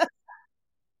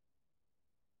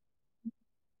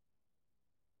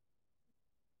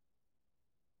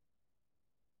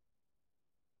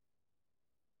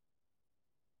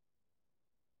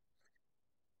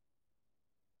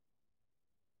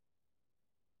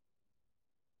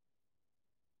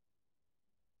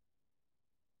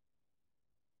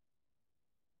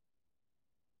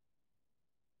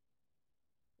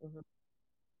 Mhm.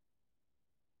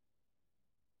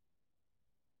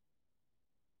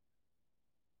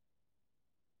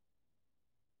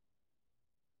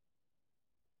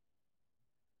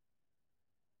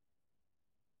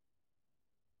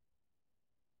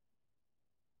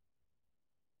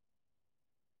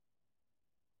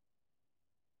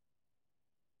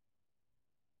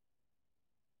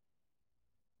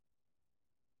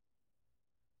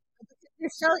 You're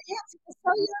so yeah, it's a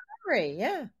cellular memory,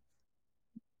 yeah.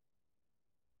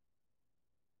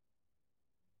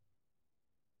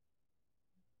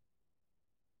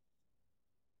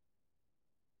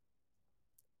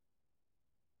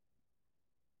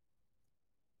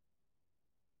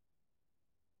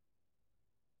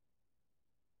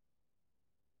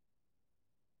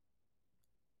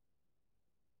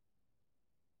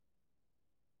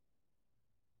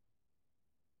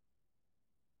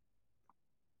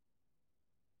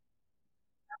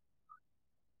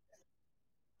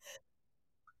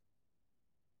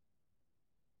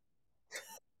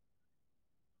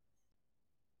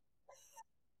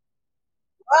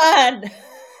 Run.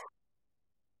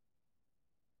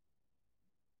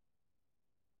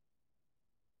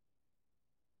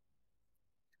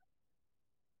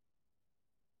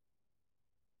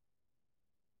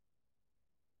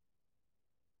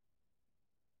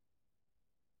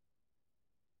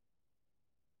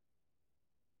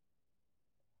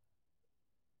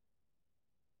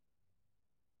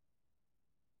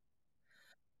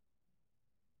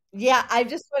 Yeah, I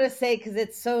just wanna say say because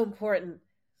it's so important.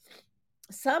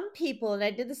 Some people and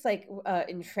I did this, like,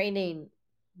 in training,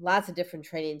 lots of different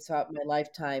trainings throughout my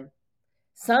lifetime.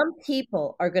 Some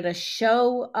people are gonna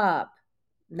show up,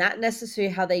 not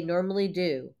necessarily how they normally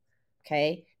do,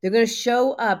 okay? They're gonna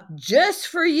show up just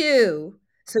for you,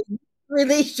 so you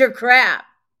release your crap.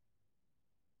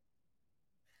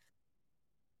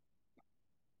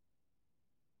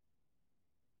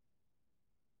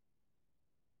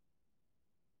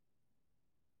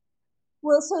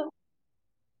 Well, so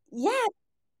yeah.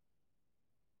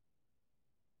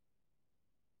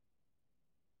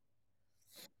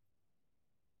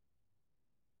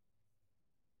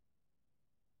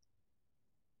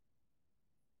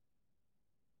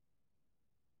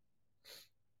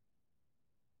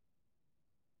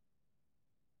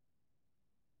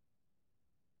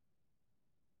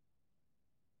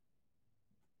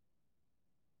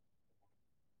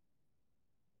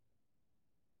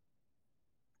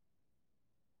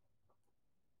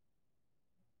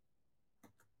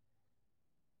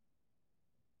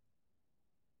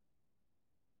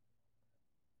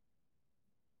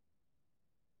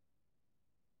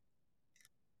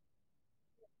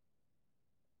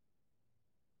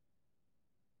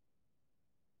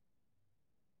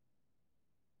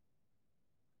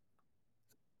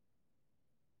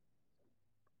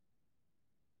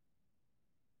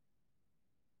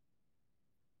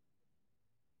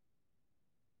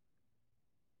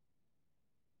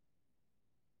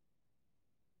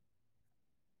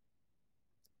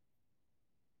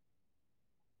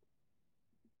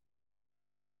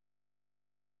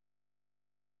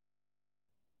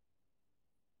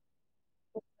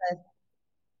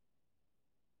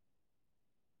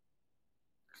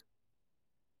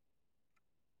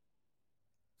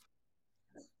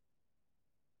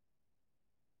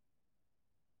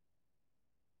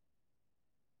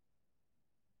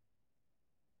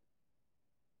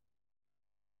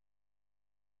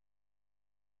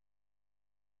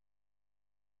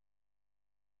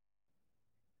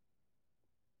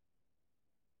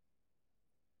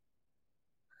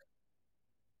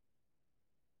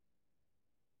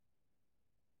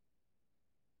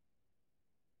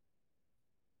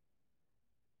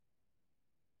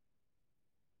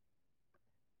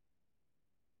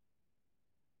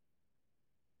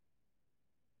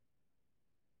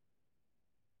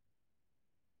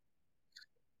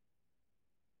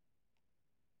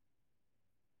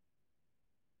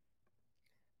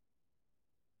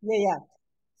 Yeah, yeah.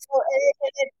 So,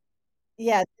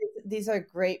 yeah, these are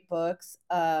great books,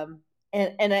 and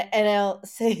I'll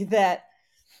say that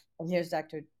and here's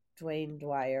Doctor Dwayne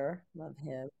Dwyer, love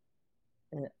him,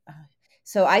 uh,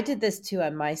 so I did this too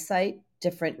on my site,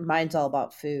 different mine's all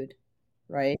about food,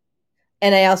 right?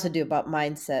 And I also do about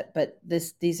mindset, but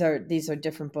these are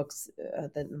different books,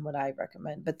 than what I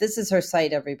recommend, but this is her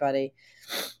site, everybody,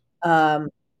 um,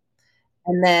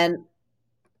 and then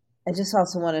I just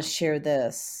also wanna share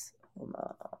this. Hold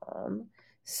on.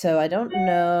 So I don't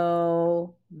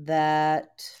know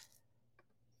that,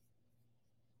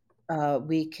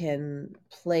 we can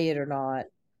play it or not,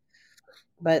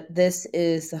 but this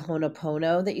is the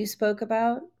Honopono that you spoke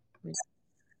about.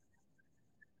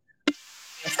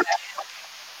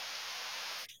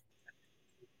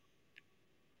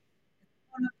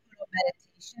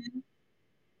 emotion,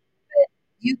 but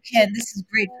you can this is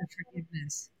great for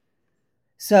forgiveness.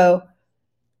 So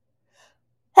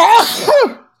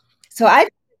so I've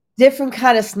different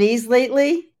kind of sneeze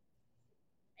lately,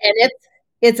 and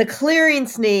it's a clearing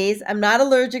sneeze. I'm not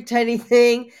allergic to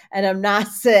anything, and I'm not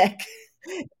sick.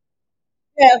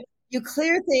 Yeah, you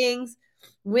clear things,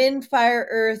 wind, fire,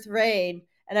 earth, rain,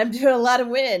 and I'm doing a lot of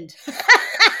wind.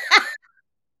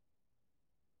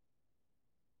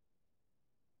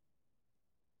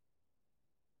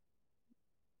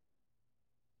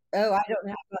 Oh, I don't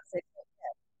have about 6.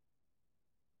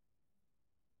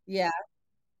 Yeah.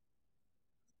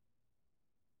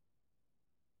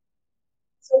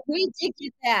 So we did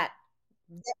get that.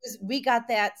 That was we got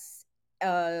that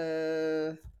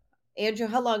Andrew,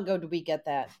 how long ago did we get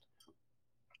that?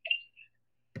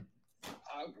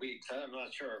 Weeks. I'm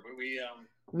not sure, but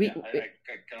We yeah, I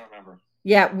can't remember.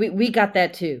 yeah, we got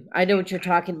that too. I know what you're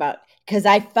talking about because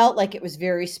I felt like it was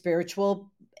very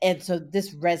spiritual, and so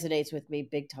this resonates with me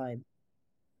big time.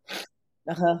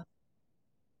 Uh-huh.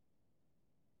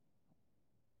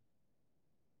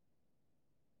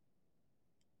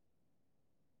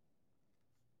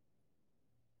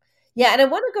 Yeah, and I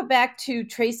want to go back to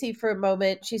Tracy for a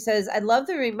moment. She says, I love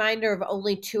the reminder of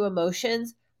only two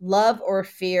emotions, love or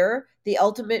fear. The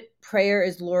ultimate prayer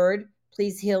is, Lord,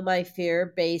 please heal my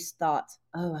fear based thoughts.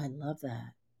 Oh, I love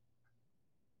that.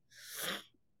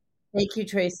 Thank you,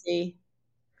 Tracy.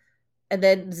 And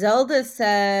then Zelda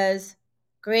says,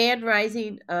 Grand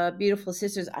Rising, beautiful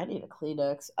sisters. I need a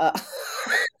Kleenex.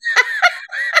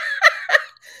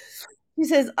 She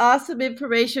says, awesome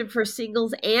information for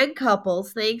singles and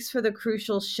couples. Thanks for the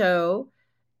crucial show,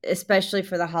 especially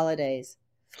for the holidays.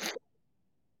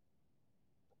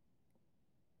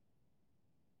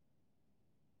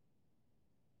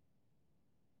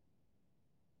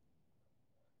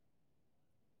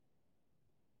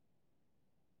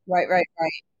 Right, right,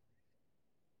 right.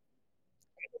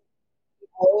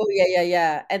 Oh, yeah, yeah,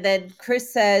 yeah. And then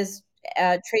Chris says,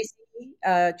 Tracy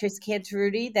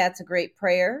Cantarutti, that's a great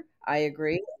prayer. I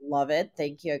agree. Love it.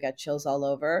 Thank you. I got chills all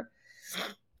over.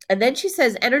 And then she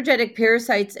says, energetic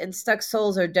parasites and stuck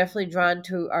souls are definitely drawn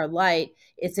to our light.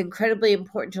 It's incredibly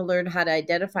important to learn how to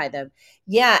identify them.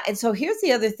 Yeah. And so here's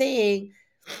the other thing.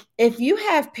 If you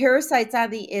have parasites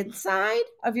on the inside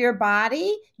of your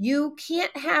body, you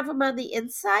can't have them on the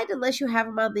inside unless you have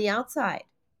them on the outside.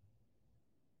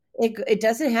 It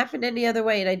doesn't happen any other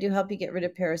way, and I do help you get rid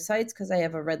of parasites because I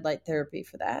have a red light therapy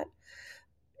for that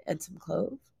and some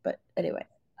cloves. But anyway,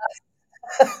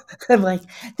 I'm like,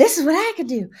 this is what I can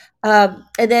do. And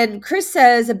then Chris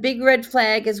says a big red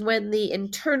flag is when the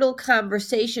internal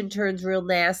conversation turns real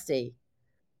nasty.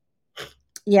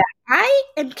 Yeah, I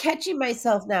am catching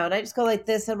myself now, and I just go like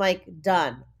this. I'm like,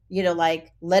 done.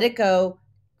 Like let it go.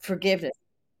 Forgiveness.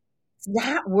 It's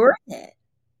not worth it.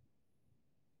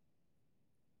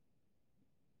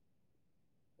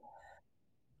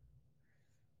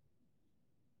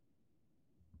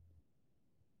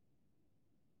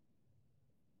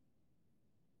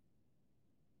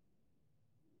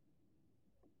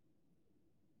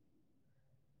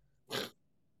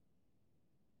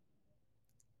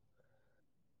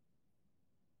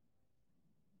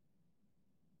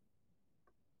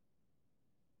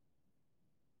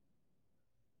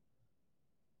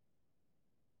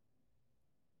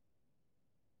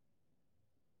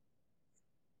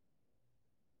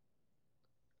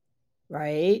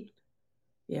 Right?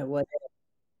 Yeah. What?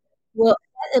 Well,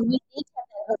 and we need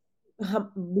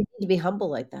to we need to be humble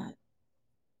like that.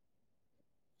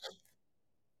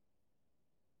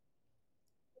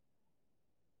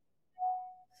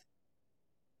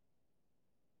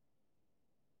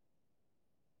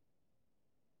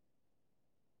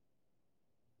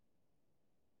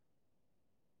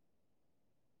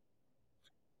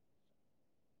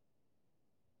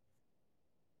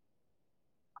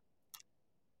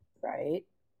 Right?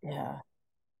 Yeah.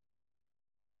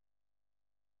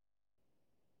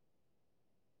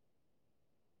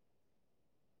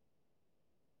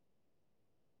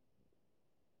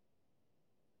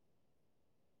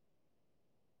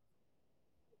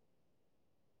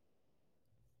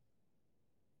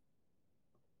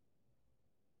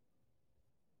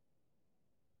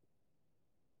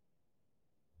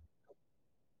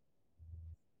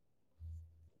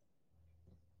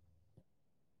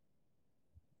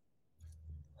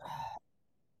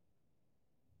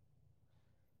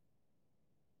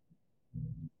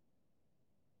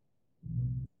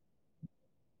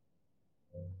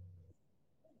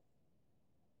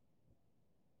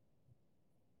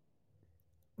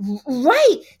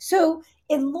 Right. So,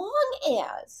 as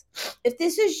long as if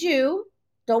this is you,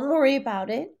 don't worry about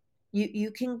it.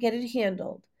 You can get it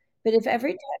handled. But if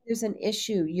every time there's an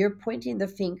issue, you're pointing the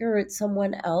finger at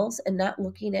someone else and not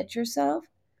looking at yourself,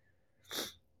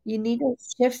 you need to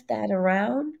shift that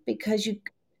around because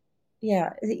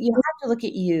yeah, you have to look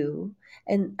at you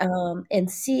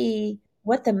and see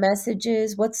what the message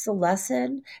is, what's the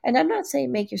lesson. And I'm not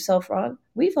saying make yourself wrong.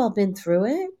 We've all been through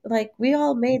it. Like we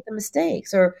all made the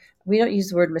mistakes, or we don't use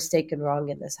the word mistake and wrong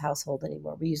in this household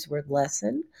anymore. We use the word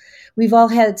lesson. We've all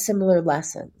had similar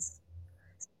lessons.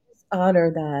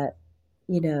 Honor that,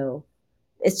 you know,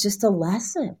 it's just a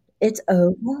lesson. It's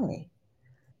okay.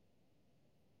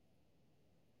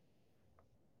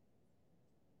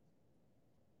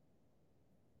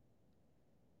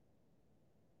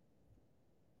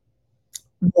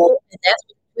 Well, and that's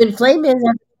what twin flame is,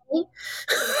 everybody.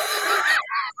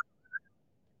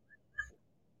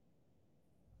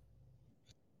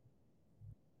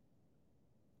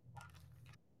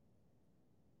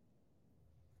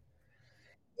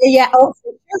 Yeah, oh,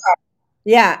 for sure.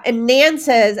 Yeah, and Nan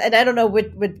says, and I don't know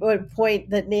what point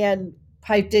that Nan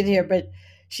piped in here, but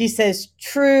she says,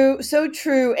 "True, so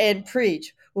true, and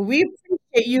preach." Well, we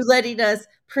appreciate you letting us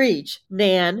preach,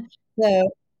 Nan. So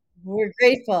we're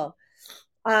grateful.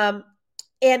 Um,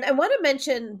 and I want to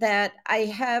mention that I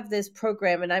have this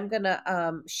program, and I'm going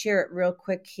to share it real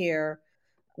quick here.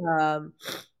 Um,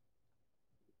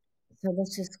 so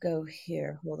let's just go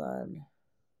here. Hold on.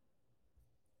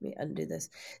 Let me undo this.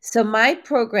 So my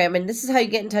program, and this is how you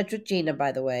get in touch with Gina,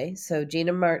 by the way. So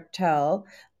Gina Martell,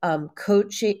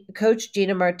 Coach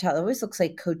Gina Martell. It always looks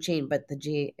like coaching, but the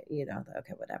G,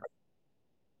 okay, whatever.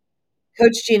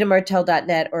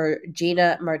 CoachGinaMartell.net or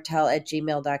Gina Martell at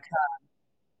gmail.com.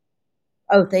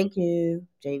 Oh, thank you.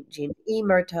 Gina E.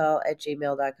 Martell at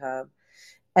gmail.com.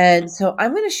 And so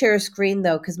I'm going to share a screen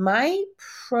though, because my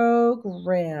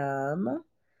program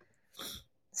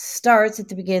starts at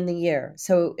the beginning of the year.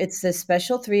 So it's this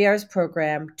special 3 hours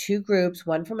program, two groups,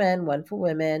 one for men, one for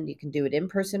women. You can do it in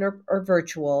person or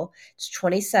virtual. It's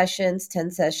 20 sessions,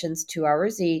 10 sessions, 2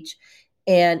 hours each.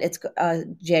 And it's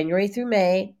January through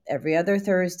May, every other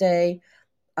Thursday.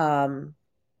 Um,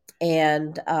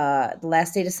 and the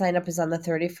last day to sign up is on the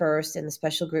 31st, and the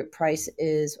special group price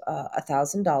is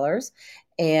 $1,000,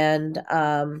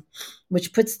 and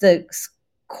which puts the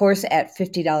course at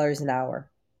 $50 an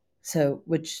hour. So,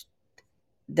 which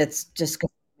that's just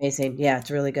amazing. Yeah,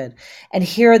 it's really good. And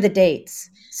here are the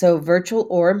dates. So virtual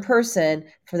or in person.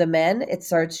 For the men, it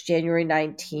starts January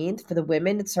 19th. For the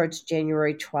women, it starts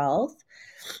January 12th.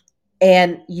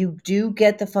 And you do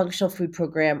get the functional food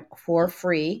program for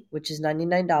free, which is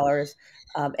 $99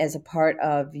 as a part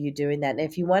of you doing that. And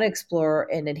if you want to explore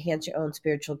and enhance your own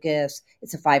spiritual gifts,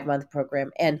 it's a 5 month program.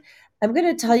 And I'm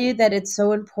going to tell you that it's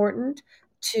so important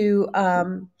to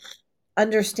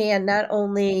understand not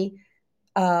only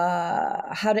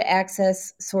how to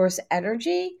access source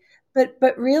energy, but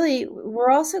really we're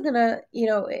also gonna,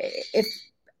 if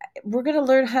we're gonna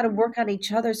learn how to work on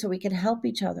each other so we can help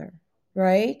each other,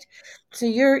 right? So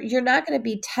you're not gonna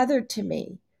be tethered to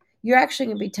me. You're actually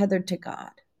gonna be tethered to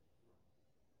God.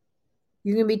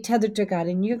 You're gonna be tethered to God,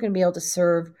 and you're gonna be able to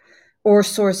serve or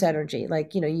source energy.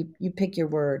 Like you pick your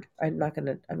word. I'm not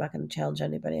gonna challenge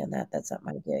anybody on that. That's not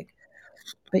my gig,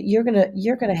 but you're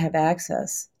gonna have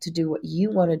access to do what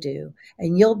you want to do,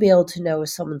 and you'll be able to know if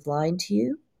someone's lying to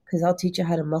you because I'll teach you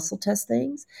how to muscle test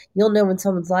things. You'll know when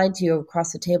someone's lying to you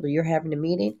across the table. You're having a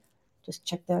meeting, just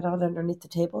check that out underneath the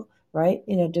table, right?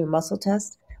 Do a muscle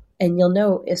test, and you'll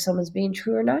know if someone's being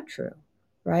true or not true,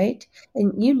 right?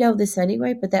 And you know this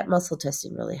anyway, but that muscle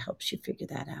testing really helps you figure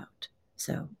that out.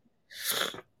 So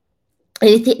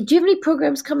anything, do you have any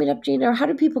programs coming up, Gina? Or how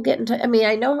do people get in touch? I mean,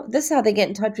 I know this is how they get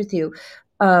in touch with you.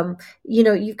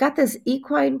 You've got this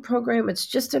equine program. It's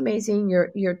just amazing.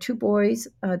 Your two boys,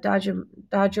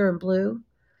 Dodger and Blue.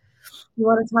 You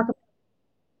want to talk about?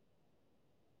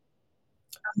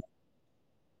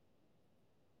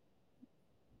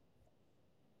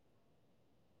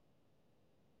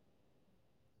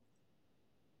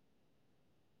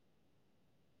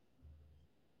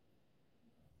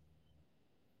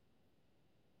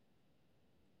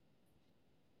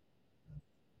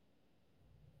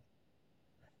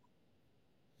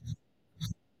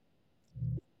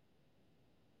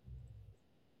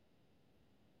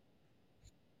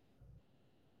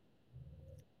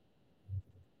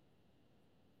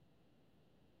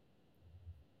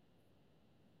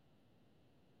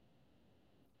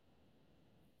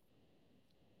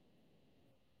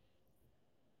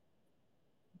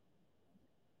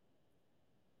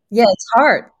 Yeah, it's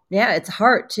hard. Yeah, it's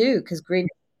hard too because green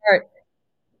heart.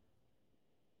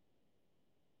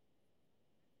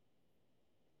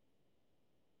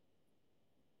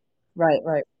 Right,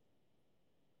 right.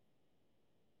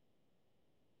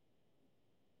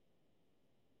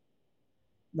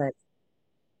 But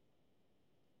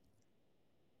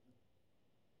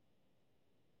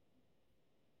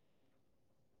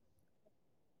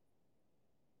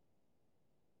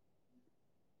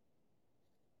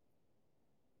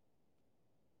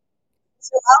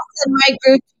so I'll send my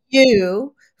group to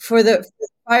you for the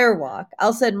fire walk.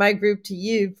 I'll send my group to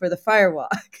you for the fire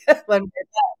walk. When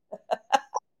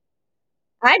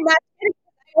I'm not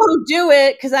I won't do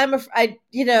it because I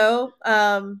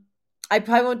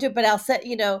probably won't do it, but I'll set,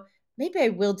 maybe I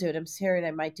will do it. I'm serious.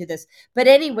 I might do this. But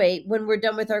anyway, when we're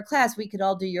done with our class, we could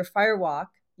all do your fire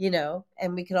walk,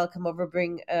 and we could all come over,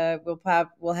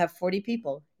 we'll have 40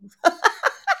 people.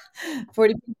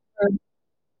 40 people.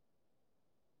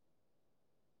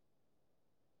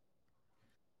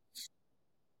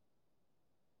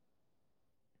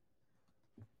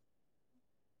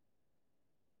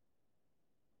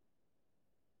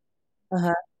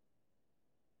 Uh-huh.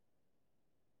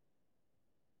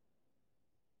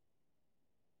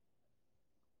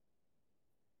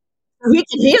 He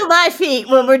can heal my feet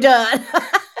when we're done.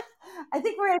 I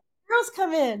think we're having girls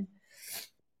come in.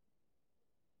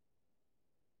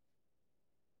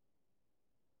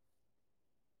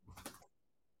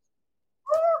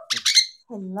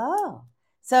 Hello.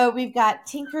 So we've got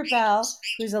Tinkerbell,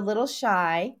 who's a little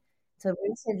shy. So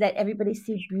we said that everybody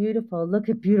see beautiful. Look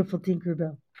at beautiful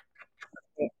Tinkerbell.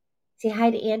 Say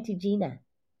hi to Auntie Gina.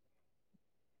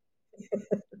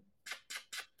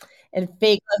 And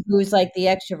Fake, who's like the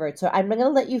extrovert. So I'm gonna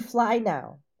let you fly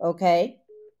now. Okay.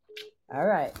 All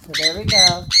right. So there we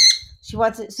go. She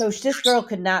wants it. So this girl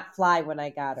could not fly when I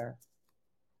got her.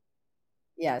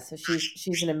 Yeah. So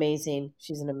she's an amazing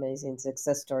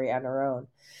success story on her own.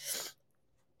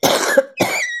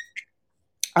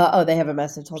 Oh, they have a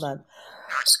message. Hold on.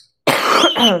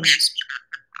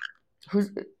 Who's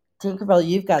Tinkerbell?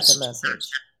 You've got the message.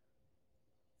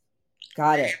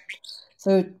 Got it.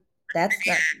 So that's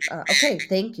not okay.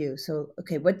 Thank you. So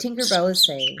okay, what Tinkerbell is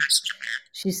saying?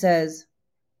 She says,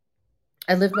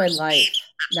 "I lived my life,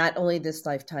 not only this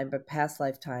lifetime but past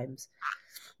lifetimes,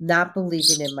 not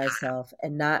believing in myself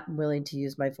and not willing to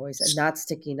use my voice and not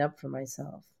sticking up for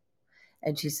myself."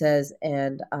 And she says,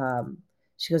 and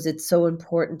she goes, "It's so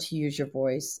important to use your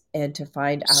voice and to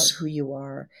find out who you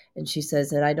are." And she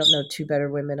says, "And I don't know two better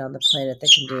women on the planet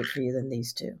that can do it for you than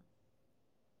these two."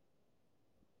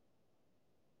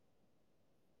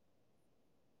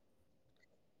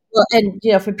 Well, and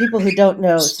for people who don't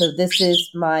know, so this is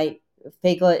my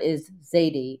Fagla is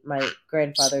Zadie, my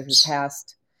grandfather who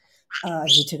passed.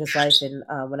 He took his life in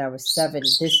when I was 7.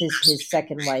 This is his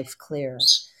second wife, Claire.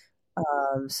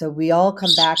 So we all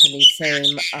come back in these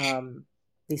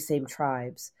same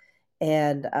tribes,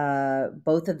 and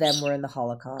both of them were in the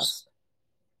Holocaust.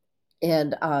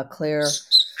 And Claire,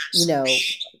 you know,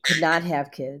 could not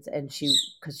have kids, and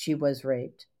because she was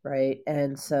raped, right?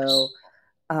 And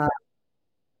uh,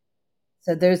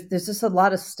 so there's just a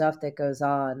lot of stuff that goes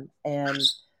on, and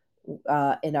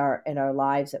in our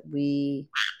lives that we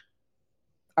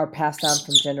are passed down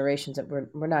from generations that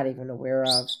we're not even aware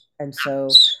of. And so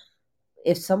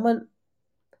if someone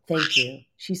thank you.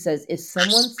 She says, if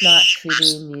someone's not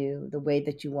treating you the way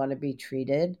that you want to be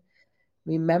treated,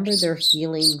 remember they're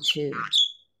healing too.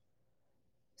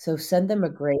 So send them a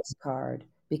grace card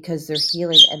because they're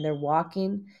healing and they're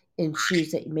walking in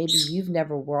shoes that maybe you've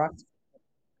never walked.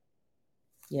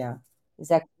 Yeah. Is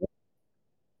that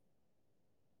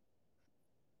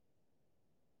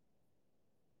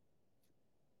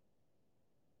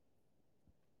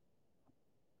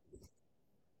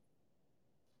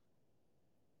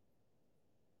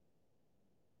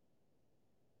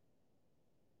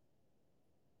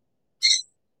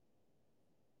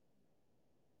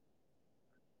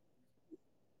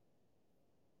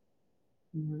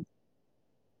mhm.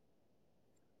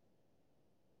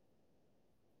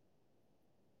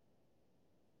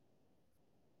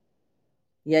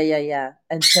 Yeah, yeah, yeah.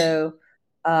 And so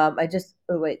I just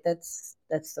oh wait, that's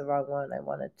the wrong one. I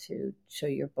wanted to show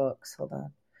your books. Hold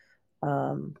on.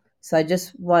 So I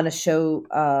just want to show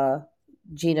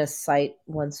Gina's site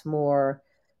once more.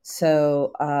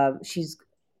 So she's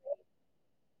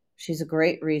a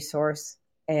great resource,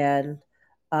 and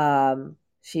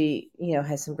she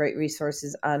has some great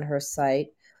resources on her site.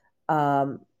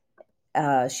 Um,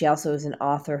 she also is an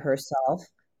author herself.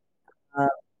 Uh,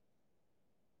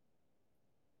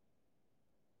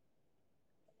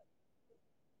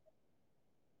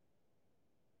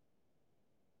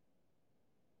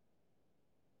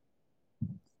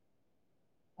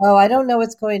 oh, I don't know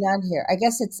what's going on here. I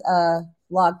guess it's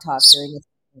Blog Talk during this.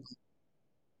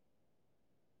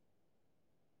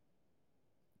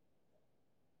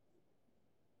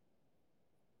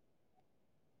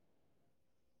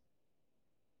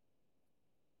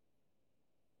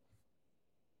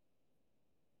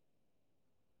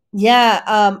 Yeah,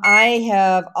 I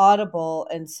have Audible,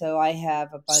 and so I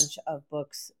have a bunch of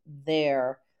books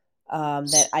there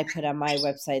that I put on my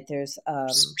website.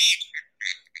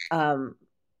 Um,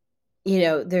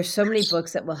 there's so many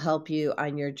books that will help you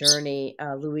on your journey.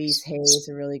 Louise Hay is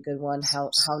a really good one. How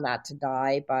Not to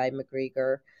Die by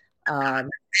McGregor. Um,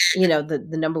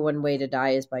 the number one way to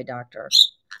die is by doctor.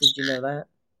 Did you know that?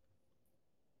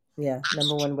 Yeah,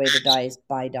 number one way to die is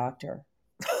by doctor.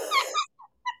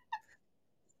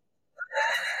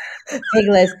 Big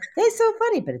list. It's so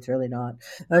funny, but it's really not.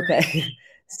 Okay.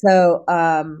 So,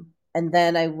 and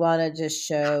then I want to just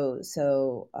show.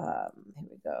 So, here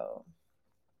we go.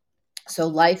 So,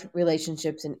 life,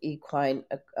 relationships, and equine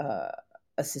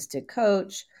assisted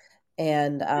coach.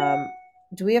 And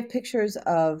do we have pictures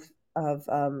of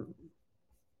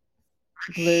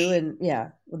Blue? And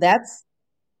yeah, that's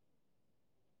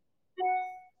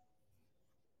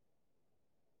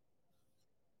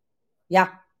yeah.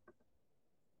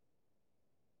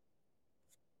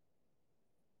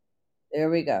 There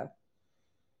we go.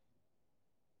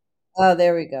 Oh,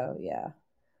 there we go. Yeah.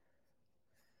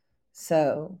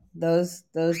 So those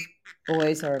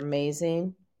boys are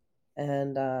amazing,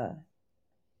 and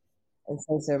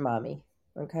so's their mommy.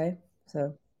 Okay,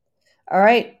 so all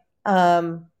right.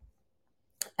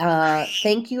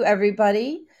 Thank you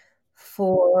everybody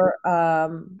for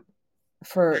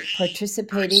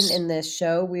participating in this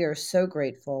show. We are so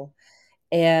grateful.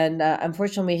 And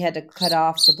unfortunately, we had to cut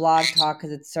off the blog talk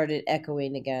because it started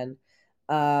echoing again.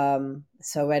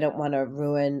 So I don't want to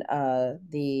ruin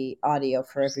the audio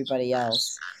for everybody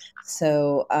else.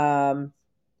 So,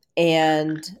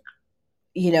 and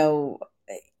you know,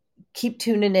 keep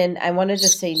tuning in. I want to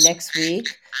just say next week,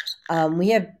 we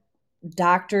have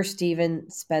Dr. Steven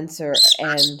Spencer,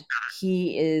 and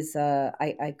he is,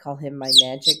 I call him my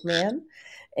magic man.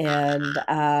 And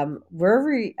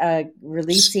we're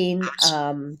releasing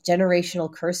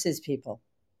generational curses, people.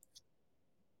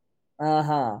 Uh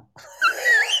huh.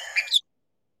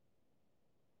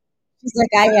 She's like,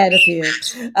 I had a few.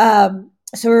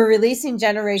 So we're releasing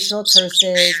generational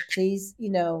curses. Please,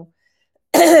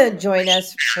 join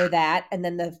us for that. And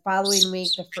then the following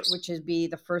week, which would be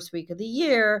the first week of the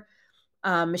year,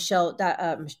 Dr. Michelle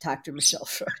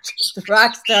Froge, the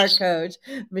rock star coach,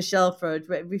 Michelle Froge.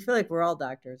 We feel like we're all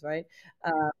doctors, right?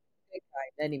 Uh,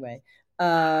 anyway,